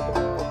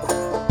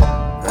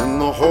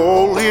 The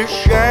hole is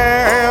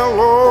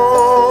shallow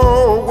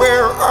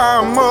where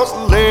I must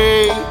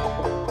lay.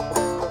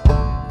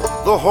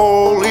 The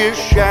hole is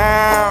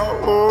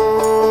shallow,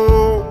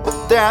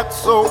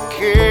 that's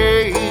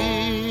okay,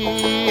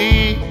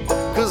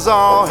 'cause 'cause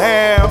I'll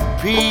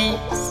have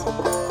peace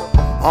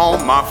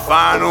on my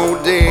final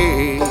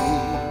day.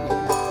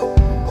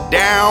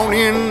 Down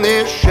in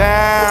this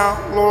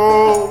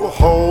shallow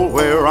hole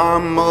where I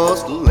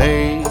must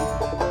lay.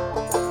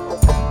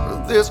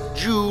 This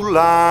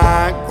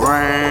July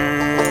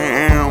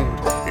ground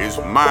is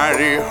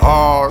mighty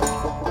hard.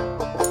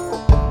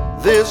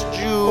 This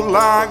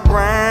July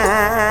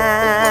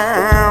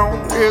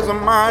ground is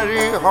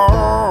mighty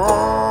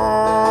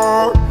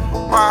hard.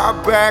 My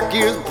back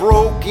is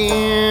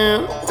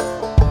broken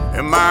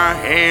and my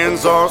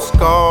hands are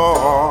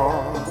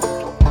scarred.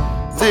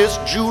 This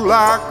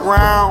July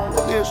ground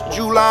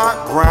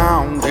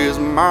is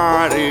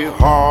mighty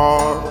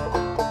hard.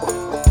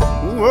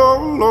 Oh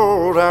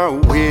Lord, I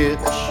wish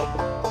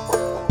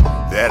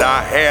that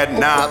I had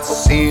not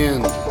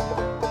sinned.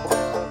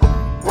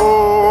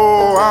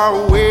 Oh, I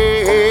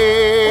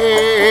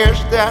wish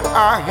that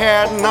I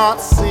had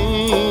not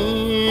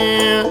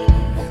sinned.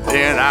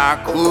 Then I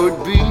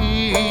could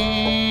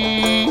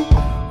be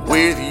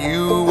with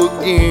you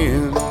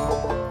again.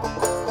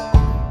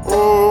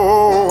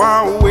 Oh,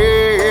 I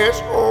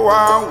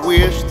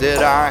wish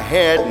that I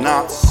had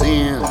not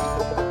sinned.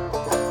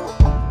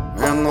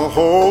 And the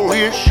hole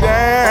is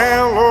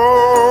shallow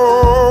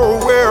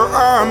where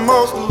I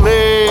must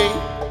lay.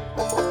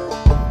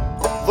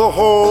 The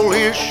hole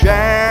is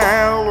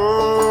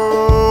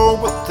shallow,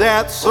 but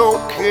that's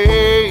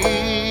okay,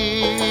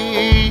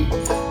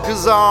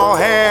 'cause I'll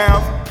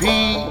have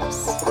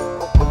peace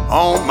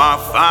on my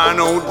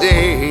final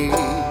day.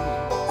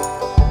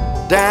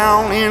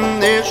 Down in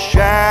this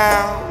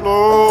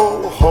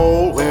shallow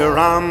hole where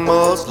I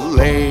must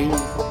lay.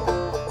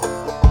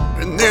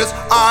 And this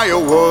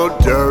Iowa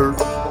dirt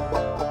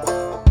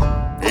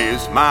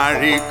is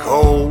mighty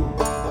cold.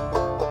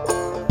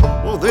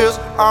 Well, this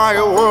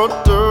Iowa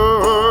dirt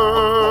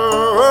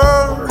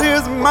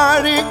is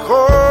mighty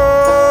cold,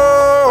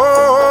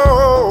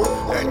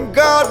 and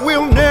God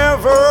will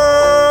never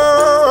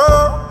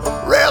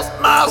rest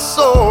my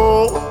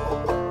soul.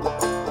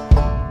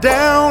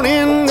 Down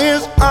in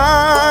this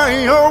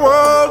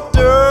Iowa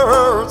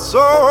dirt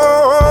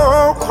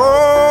so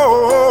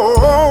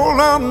cold,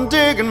 I'm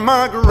digging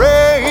my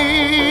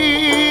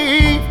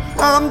grave.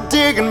 I'm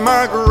digging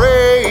my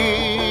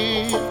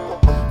grave.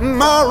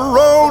 My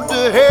road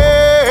to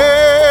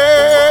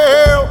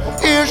hell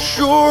is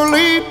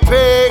surely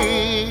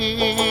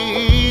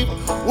paved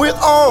with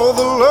all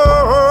the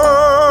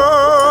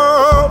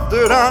love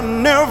that I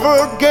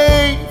never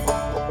gave.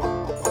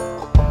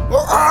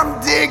 Well, I'm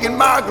digging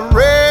my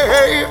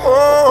grave.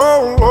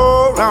 Oh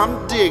Lord,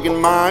 I'm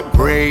digging my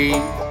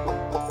grave.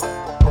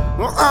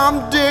 Well,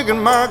 I'm digging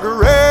my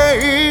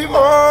grave.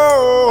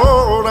 Oh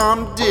Lord,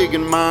 I'm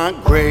digging my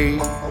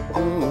grave.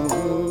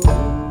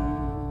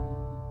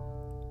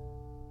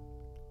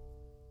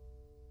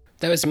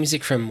 That was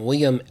music from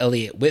William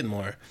Elliott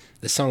Whitmore.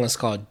 The song is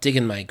called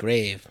Diggin' My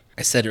Grave.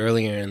 I said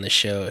earlier in the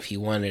show if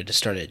you wanted to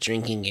start a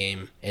drinking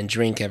game and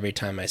drink every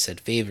time I said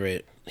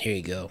favorite, here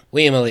you go.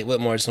 William Elliott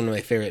Whitmore is one of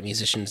my favorite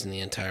musicians in the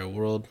entire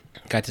world.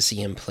 Got to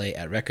see him play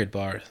at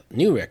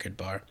New Record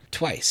Bar,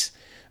 twice.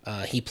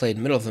 He played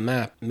Middle of the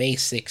Map May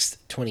 6th,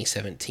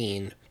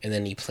 2017, and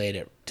then he played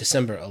it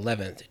December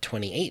 11th,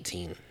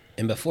 2018.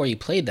 And before he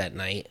played that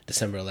night,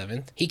 December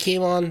 11th, he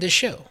came on this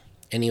show.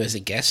 And he was a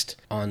guest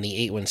on the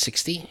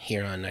 8160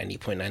 here on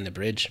 90.9 The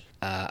Bridge.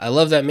 I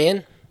love that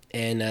man,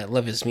 and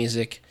love his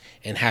music,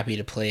 and happy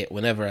to play it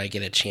whenever I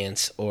get a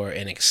chance or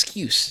an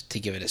excuse to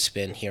give it a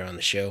spin here on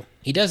the show.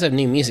 He does have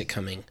new music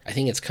coming. I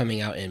think it's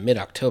coming out in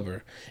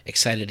mid-October.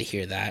 Excited to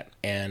hear that.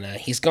 And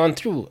he's gone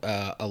through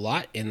a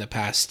lot in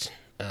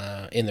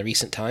the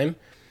recent time.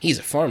 He's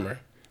a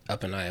farmer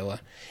up in Iowa,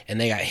 and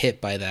they got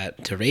hit by that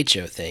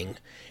derecho thing,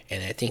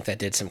 and I think that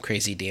did some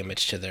crazy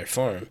damage to their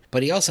farm.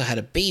 But he also had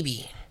a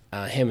baby.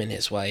 Him and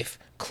his wife,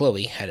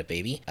 Chloe, had a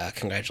baby.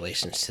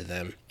 Congratulations to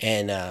them.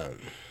 And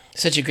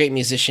such a great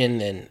musician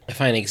and a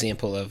fine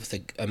example of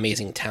the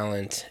amazing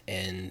talent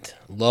and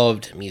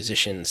loved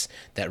musicians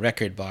that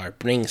Record Bar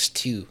brings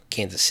to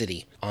Kansas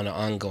City on an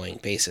ongoing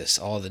basis.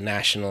 All the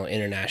national,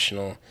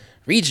 international,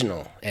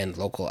 regional, and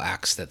local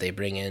acts that they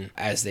bring in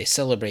as they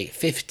celebrate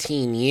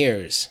 15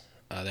 years,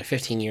 their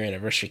 15-year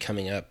anniversary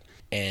coming up.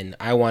 And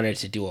I wanted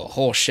to do a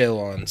whole show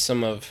on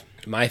some of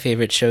my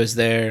favorite shows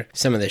there,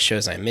 some of the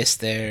shows I missed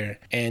there,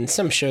 and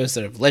some shows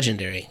that are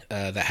legendary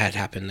that had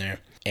happened there.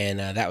 And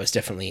that was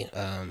definitely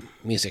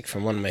music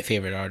from one of my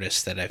favorite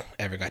artists that I've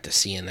ever got to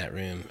see in that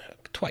room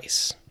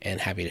twice, and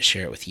happy to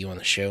share it with you on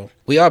the show.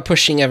 We are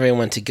pushing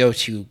everyone to go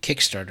to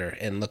Kickstarter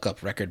and look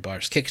up Record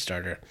Bar's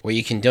Kickstarter, where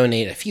you can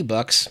donate a few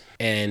bucks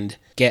and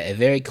get a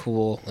very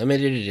cool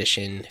limited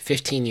edition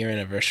 15-year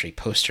anniversary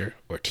poster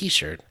or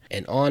t-shirt,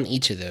 and on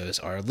each of those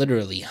are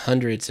literally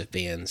hundreds of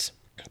bands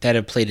that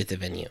have played at the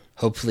venue.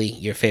 Hopefully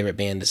your favorite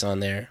band is on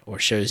there, or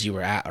shows you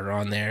were at are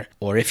on there,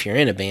 or if you're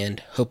in a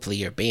band, hopefully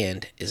your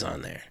band is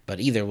on there. But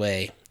either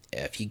way,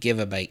 if you give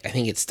I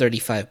think it's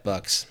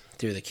 $35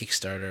 through the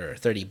Kickstarter, or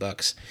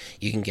 $30,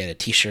 you can get a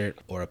t-shirt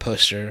or a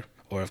poster,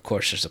 or of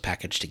course there's a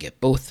package to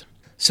get both.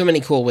 So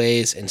many cool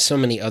ways and so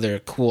many other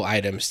cool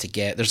items to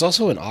get. There's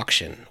also an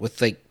auction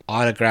with like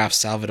autographed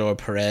Salvador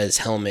Perez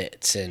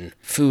helmets and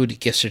food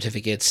gift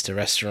certificates to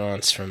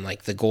restaurants from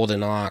like the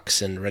Golden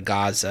Ox and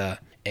Ragazza,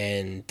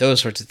 and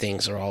those sorts of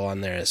things are all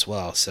on there as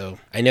well. So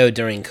I know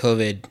during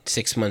COVID,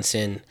 6 months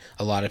in,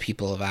 a lot of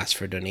people have asked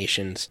for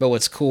donations. But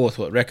what's cool with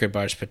what Record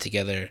Bar's put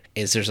together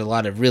is there's a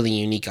lot of really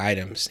unique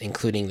items,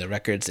 including the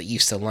records that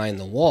used to line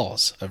the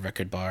walls of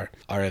Record Bar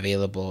are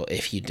available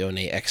if you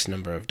donate X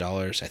number of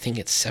dollars. I think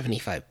it's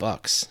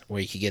 $75,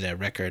 where you could get a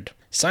record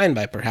signed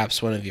by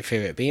perhaps one of your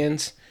favorite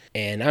bands.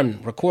 And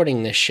I'm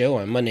recording this show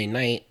on Monday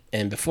night,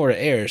 and before it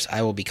airs,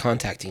 I will be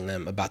contacting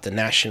them about the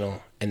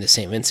National and the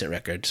St. Vincent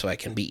record so I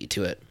can beat you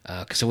to it,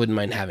 because I wouldn't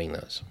mind having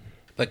those.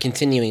 But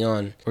continuing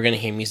on, we're going to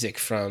hear music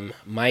from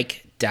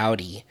Mike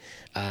Doughty.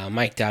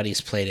 Mike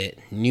Doughty's played at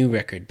New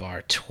Record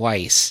Bar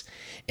twice,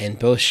 and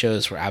both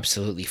shows were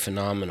absolutely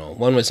phenomenal.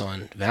 One was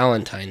on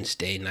Valentine's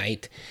Day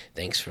night.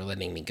 Thanks for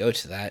letting me go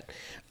to that,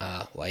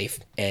 wife.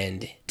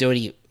 And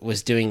Doughty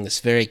was doing this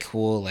very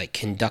cool, like,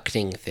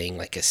 conducting thing,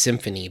 like a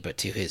symphony, but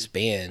to his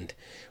band,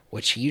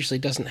 which he usually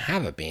doesn't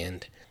have a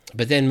band.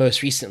 But then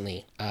most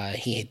recently,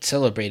 he had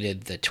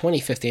celebrated the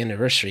 25th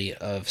anniversary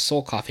of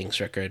Soul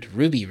Coughing's record,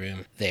 Ruby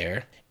Room,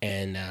 there.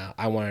 And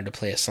I wanted to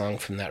play a song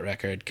from that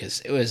record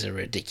because it was a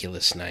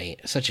ridiculous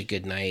night. Such a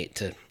good night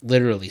to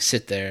literally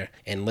sit there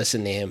and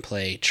listen to him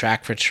play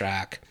track for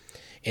track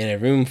in a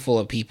room full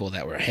of people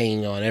that were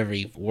hanging on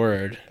every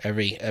word,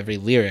 every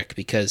lyric,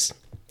 because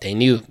they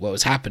knew what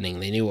was happening.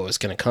 They knew what was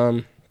going to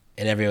come.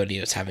 And everybody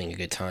was having a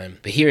good time.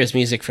 But here is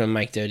music from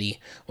Mike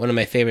Doughty, one of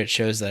my favorite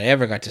shows that I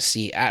ever got to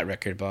see at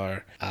Record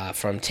Bar,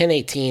 from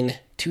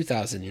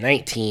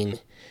 10/18/2019.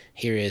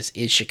 Here is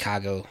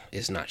Chicago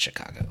Is Not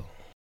Chicago.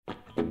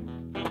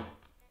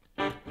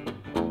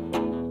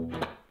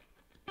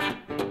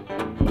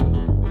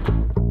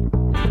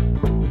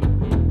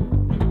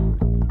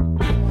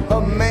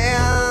 A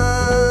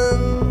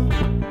man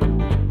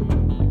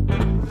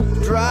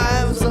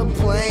drives a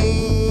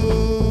plane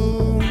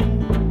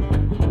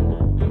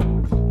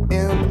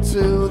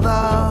into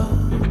the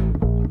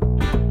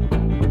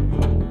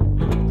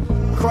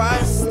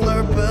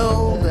Chrysler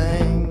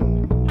building.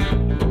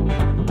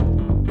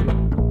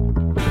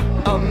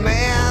 A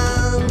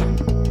man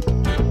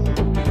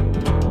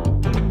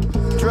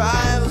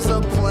drives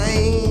a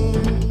plane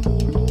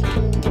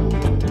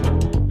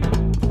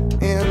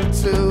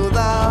into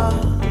the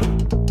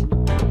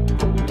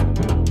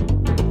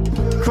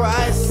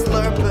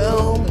Chrysler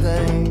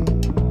building.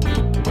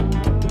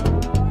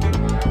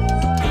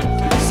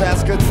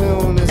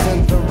 Saskatoon is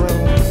in the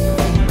room.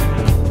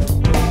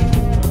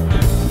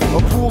 A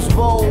Pools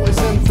Bowl is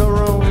in the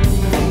room.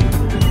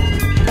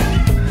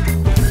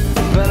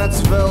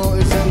 Bennettsville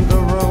is in the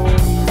room.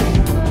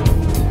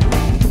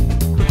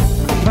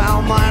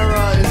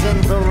 Palmyra is in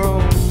the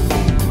room.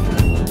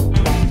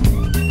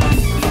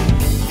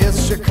 It's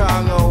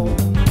Chicago.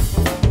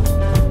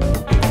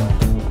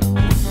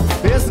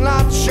 It's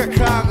not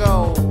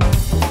Chicago.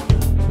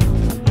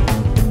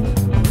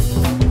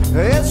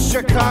 It's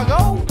Chicago.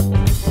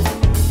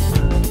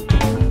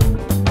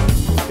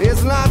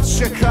 It's not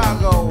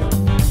Chicago.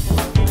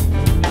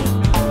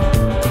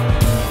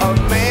 A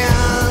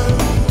man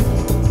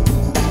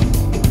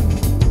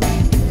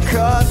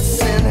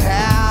cuts in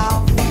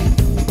half,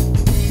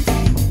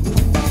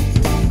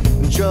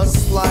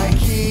 just like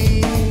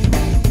he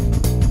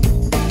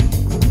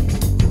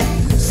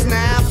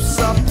snaps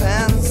a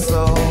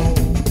pencil.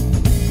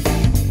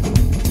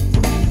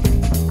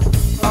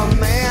 A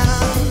man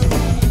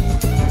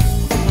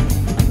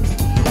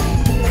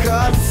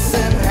cuts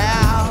in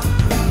half,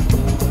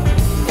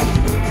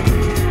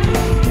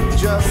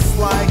 just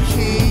like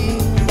he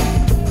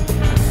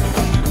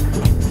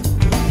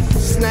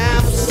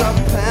snaps a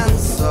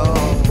pencil.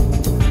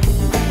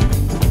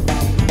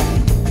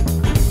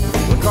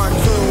 The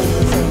cartoon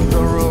is in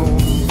the room.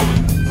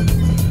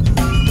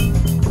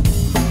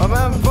 A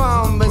man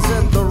bomb is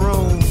in the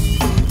room.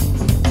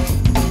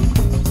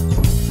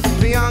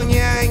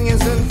 Pyongyang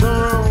is in the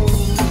room.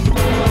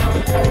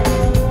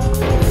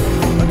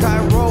 A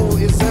Cairo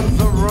is in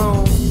the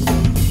room.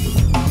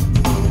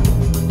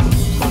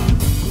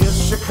 It's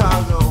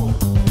Chicago.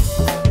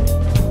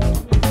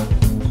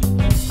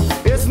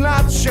 It's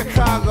not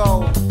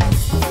Chicago.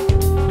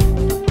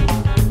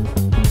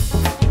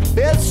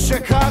 It's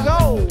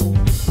Chicago.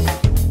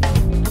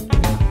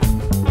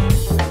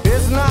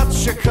 It's not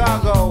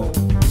Chicago.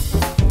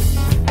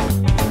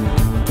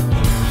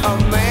 A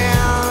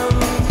man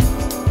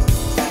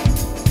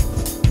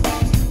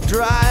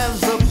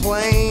drives a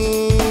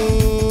plane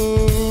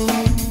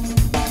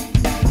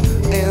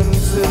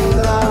into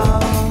the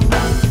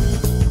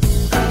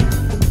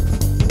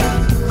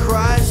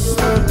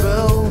Chrysler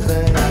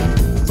building.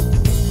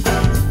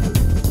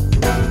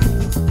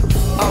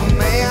 A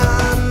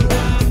man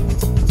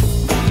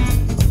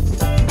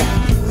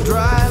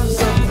drives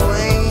a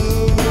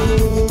plane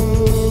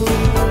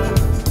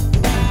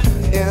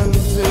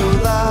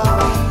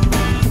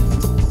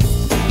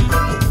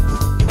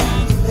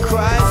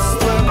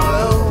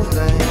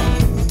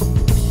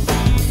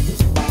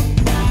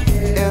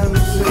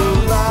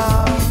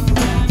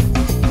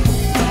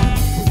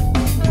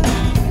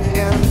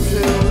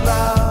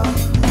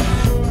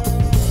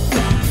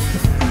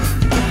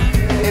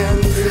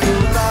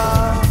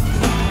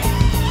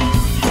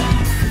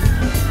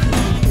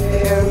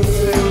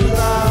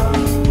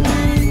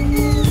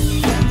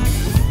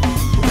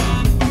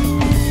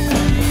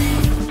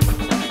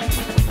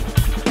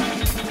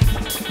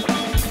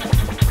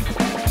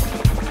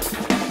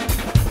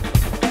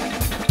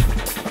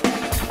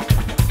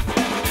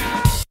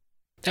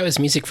That was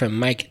music from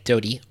Mike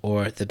Doty,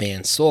 or the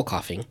band Soul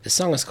Coughing. The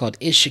song is called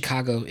Is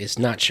Chicago Is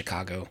Not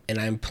Chicago, and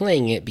I'm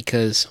playing it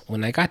because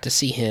when I got to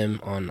see him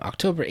on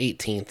October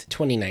 18th,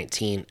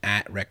 2019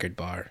 at Record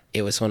Bar,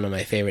 it was one of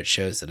my favorite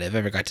shows that I've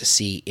ever got to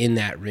see in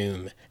that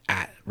room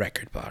at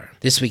Record Bar.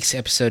 This week's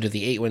episode of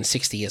the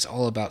 8160 is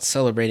all about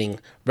celebrating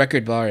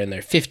Record Bar and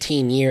their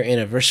 15-year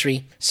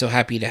anniversary. So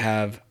happy to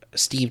have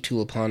Steve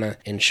Tulipana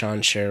and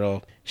Sean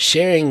Sherrill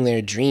sharing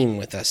their dream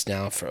with us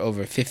now for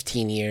over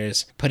 15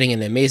 years, putting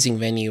an amazing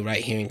venue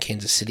right here in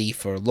Kansas City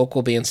for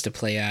local bands to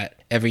play at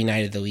every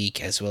night of the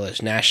week, as well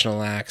as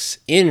national acts,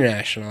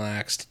 international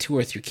acts to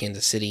tour through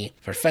Kansas City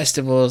for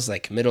festivals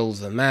like Middle of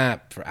the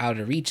Map, for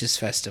Outer Reaches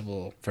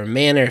Festival, for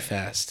Manor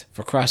Fest,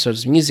 for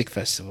Crossroads Music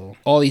Festival.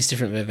 All these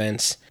different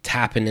events to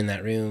happen in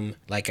that room.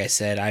 Like I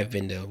said, I've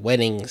been to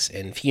weddings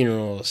and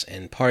funerals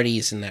and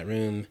parties in that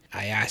room.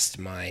 I asked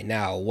my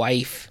now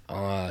wife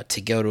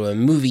to go to a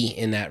movie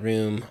in that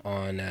room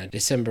on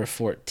December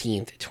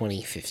 14th,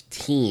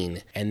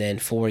 2015. And then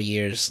 4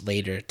 years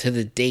later, to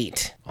the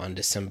date, on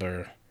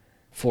December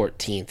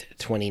 14th,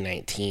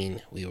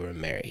 2019, we were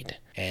married.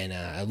 And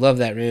I love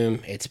that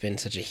room. It's been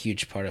such a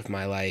huge part of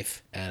my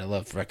life. And I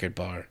love Record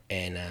Bar.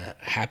 And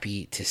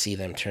happy to see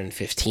them turn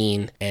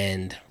 15.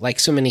 And like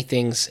so many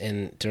things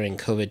during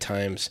COVID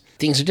times,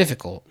 things are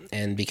difficult.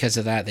 And because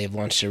of that, they've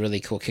launched a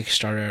really cool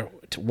Kickstarter.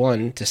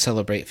 One, to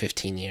celebrate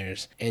 15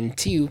 years. And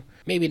two,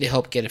 maybe to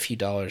help get a few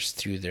dollars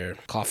through their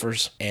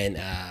coffers. And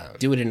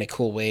do it in a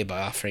cool way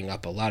by offering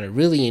up a lot of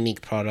really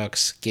unique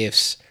products,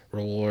 gifts,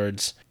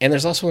 rewards. And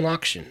there's also an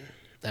auction.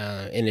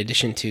 In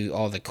addition to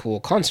all the cool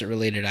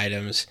concert-related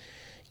items,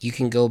 you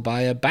can go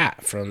buy a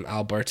bat from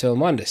Alberto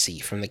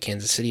Mondesi from the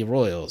Kansas City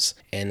Royals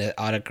and an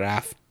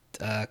autographed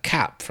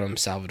cap from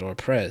Salvador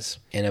Perez.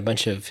 And a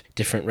bunch of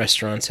different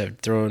restaurants have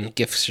thrown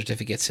gift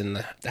certificates in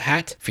the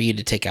hat for you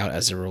to take out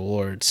as a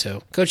reward.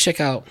 So go check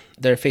out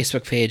their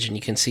Facebook page and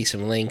you can see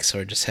some links,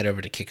 or just head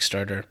over to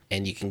Kickstarter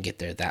and you can get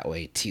there that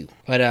way too.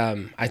 But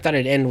I thought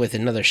I'd end with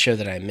another show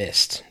that I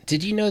missed.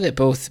 Did you know that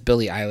both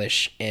Billie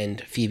Eilish and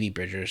Phoebe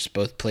Bridgers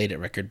both played at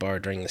Record Bar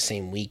during the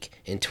same week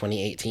in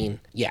 2018?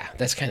 Yeah,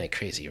 that's kind of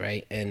crazy,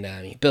 right? And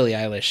Billie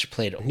Eilish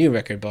played a new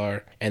Record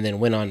Bar and then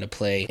went on to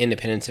play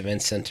Independence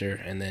Event Center,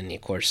 and then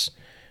of course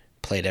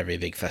played every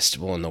big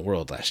festival in the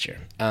world last year.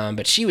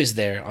 But she was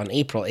there on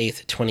April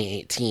 8th,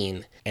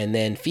 2018, and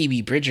then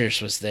Phoebe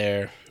Bridgers was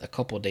there a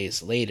couple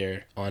days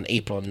later on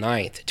April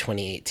 9th,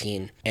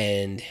 2018,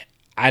 and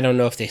I don't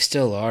know if they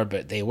still are,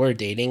 but they were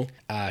dating.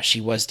 She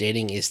is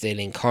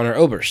dating Conor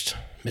Oberst,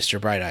 Mr.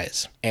 Bright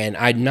Eyes. And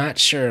I'm not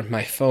sure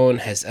my phone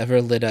has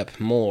ever lit up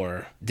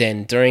more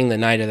than during the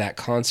night of that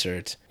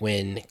concert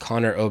when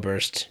Conor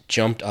Oberst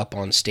jumped up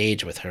on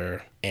stage with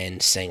her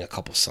and sang a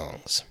couple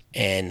songs.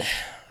 And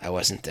I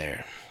wasn't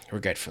there.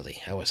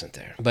 Regretfully, I wasn't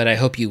there. But I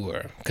hope you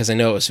were, because I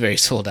know it was very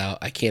sold out.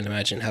 I can't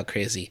imagine how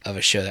crazy of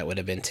a show that would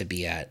have been to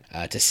be at,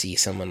 to see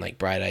someone like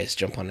Bright Eyes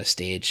jump on a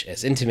stage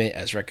as intimate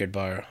as Record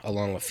Bar,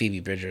 along with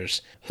Phoebe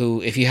Bridgers,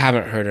 who, if you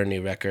haven't heard her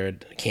new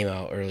record, came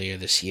out earlier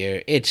this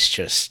year. It's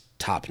just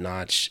top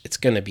notch. It's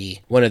going to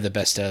be one of the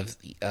best of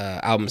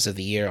albums of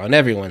the year on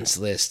everyone's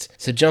list.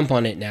 So jump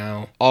on it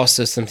now.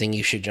 Also something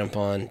you should jump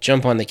on the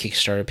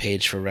Kickstarter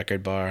page for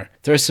Record Bar.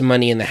 Throw some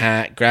money in the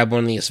hat. Grab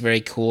one of these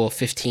very cool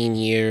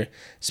 15-year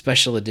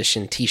special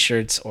edition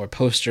t-shirts or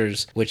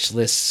posters, which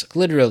lists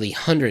literally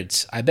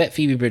hundreds. I bet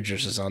Phoebe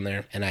Bridgers is on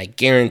there, and I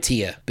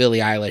guarantee you Billie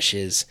Eilish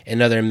is,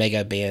 and other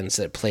mega bands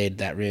that played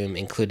that room,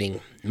 including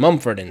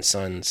Mumford &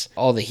 Sons.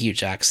 All the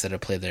huge acts that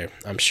have played there,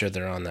 I'm sure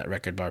they're on that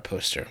Record Bar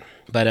poster.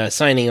 But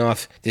signing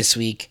off this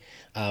week,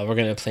 we're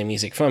going to play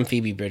music from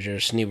Phoebe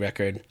Bridgers' new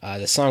record.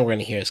 The song we're going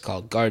to hear is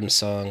called Garden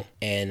Song.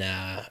 And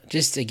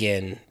just,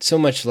 again, so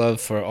much love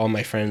for all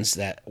my friends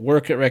that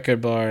work at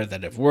Record Bar,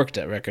 that have worked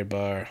at Record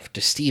Bar,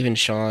 to Steve and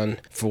Sean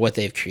for what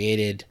they've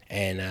created.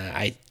 And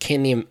I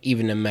can't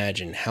even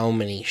imagine how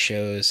many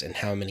shows and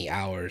how many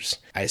hours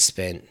I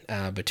spent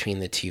between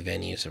the two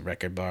venues of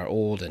Record Bar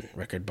Old and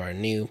Record Bar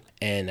New.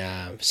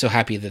 And so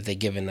happy that they've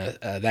given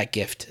that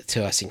gift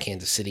to us in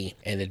Kansas City.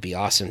 And it'd be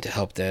awesome to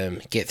help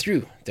them get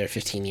through their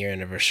 15-year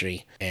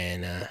anniversary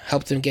and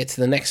help them get to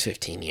the next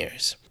 15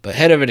 years. But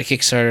head over to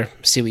Kickstarter,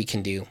 see what you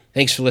can do.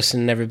 Thanks for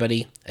listening,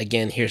 everybody.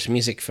 Again, here's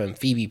music from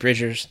Phoebe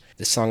Bridgers.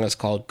 The song is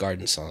called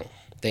Garden Song.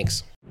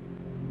 Thanks.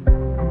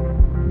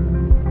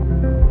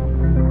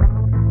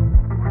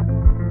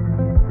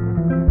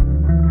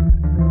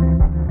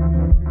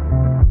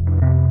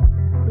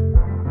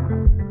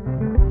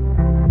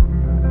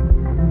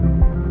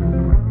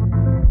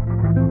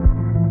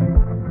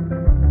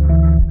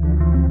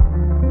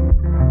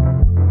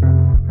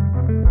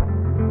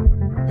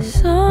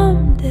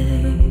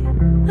 Someday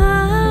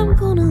I'm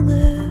gonna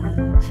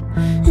live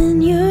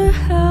in your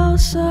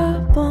house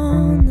up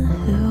on the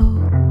hill.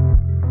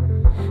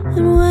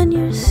 And when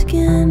your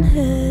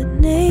skinhead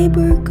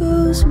neighbor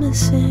goes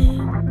missing,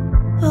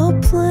 I'll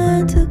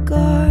plant a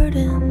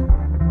garden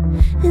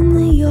in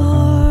the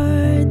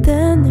yard.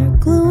 Then they're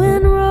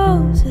gluing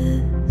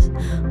roses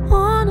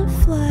on a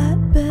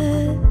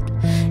flatbed.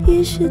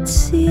 You should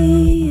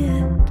see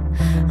it,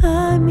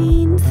 I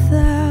mean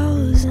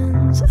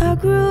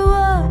grew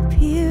up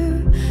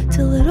here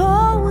till it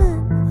all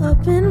went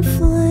up in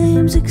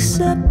flames,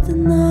 except the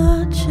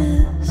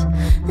notches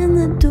in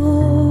the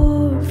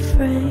door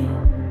frame.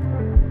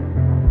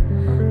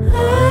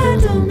 I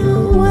don't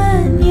know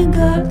when you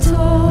got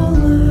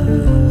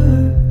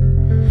taller.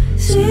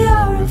 See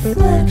our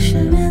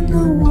reflection in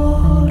the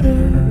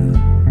water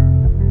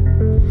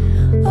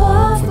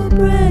off a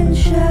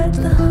bridge at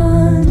the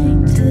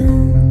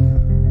Huntington.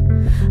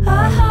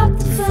 I hopped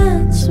the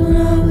fence when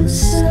I was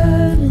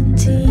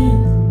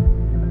 17.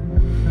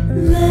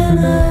 Then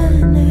I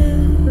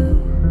knew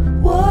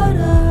what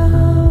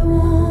I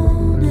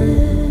wanted.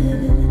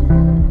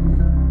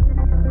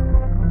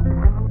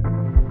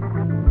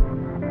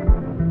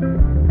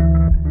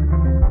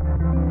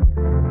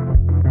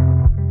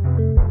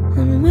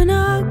 And when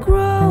I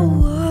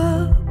grow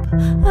up,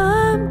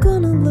 I'm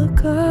gonna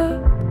look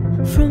up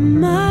from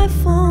my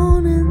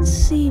phone and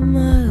see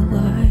my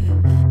life.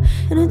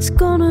 And it's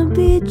gonna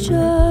be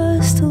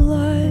just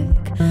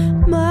like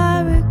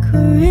my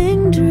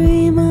recurring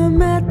dream.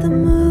 I'm at the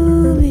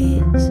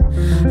movies,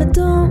 I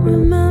don't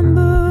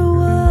remember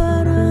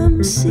what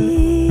I'm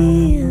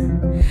seeing.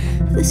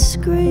 The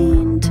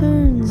screen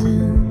turns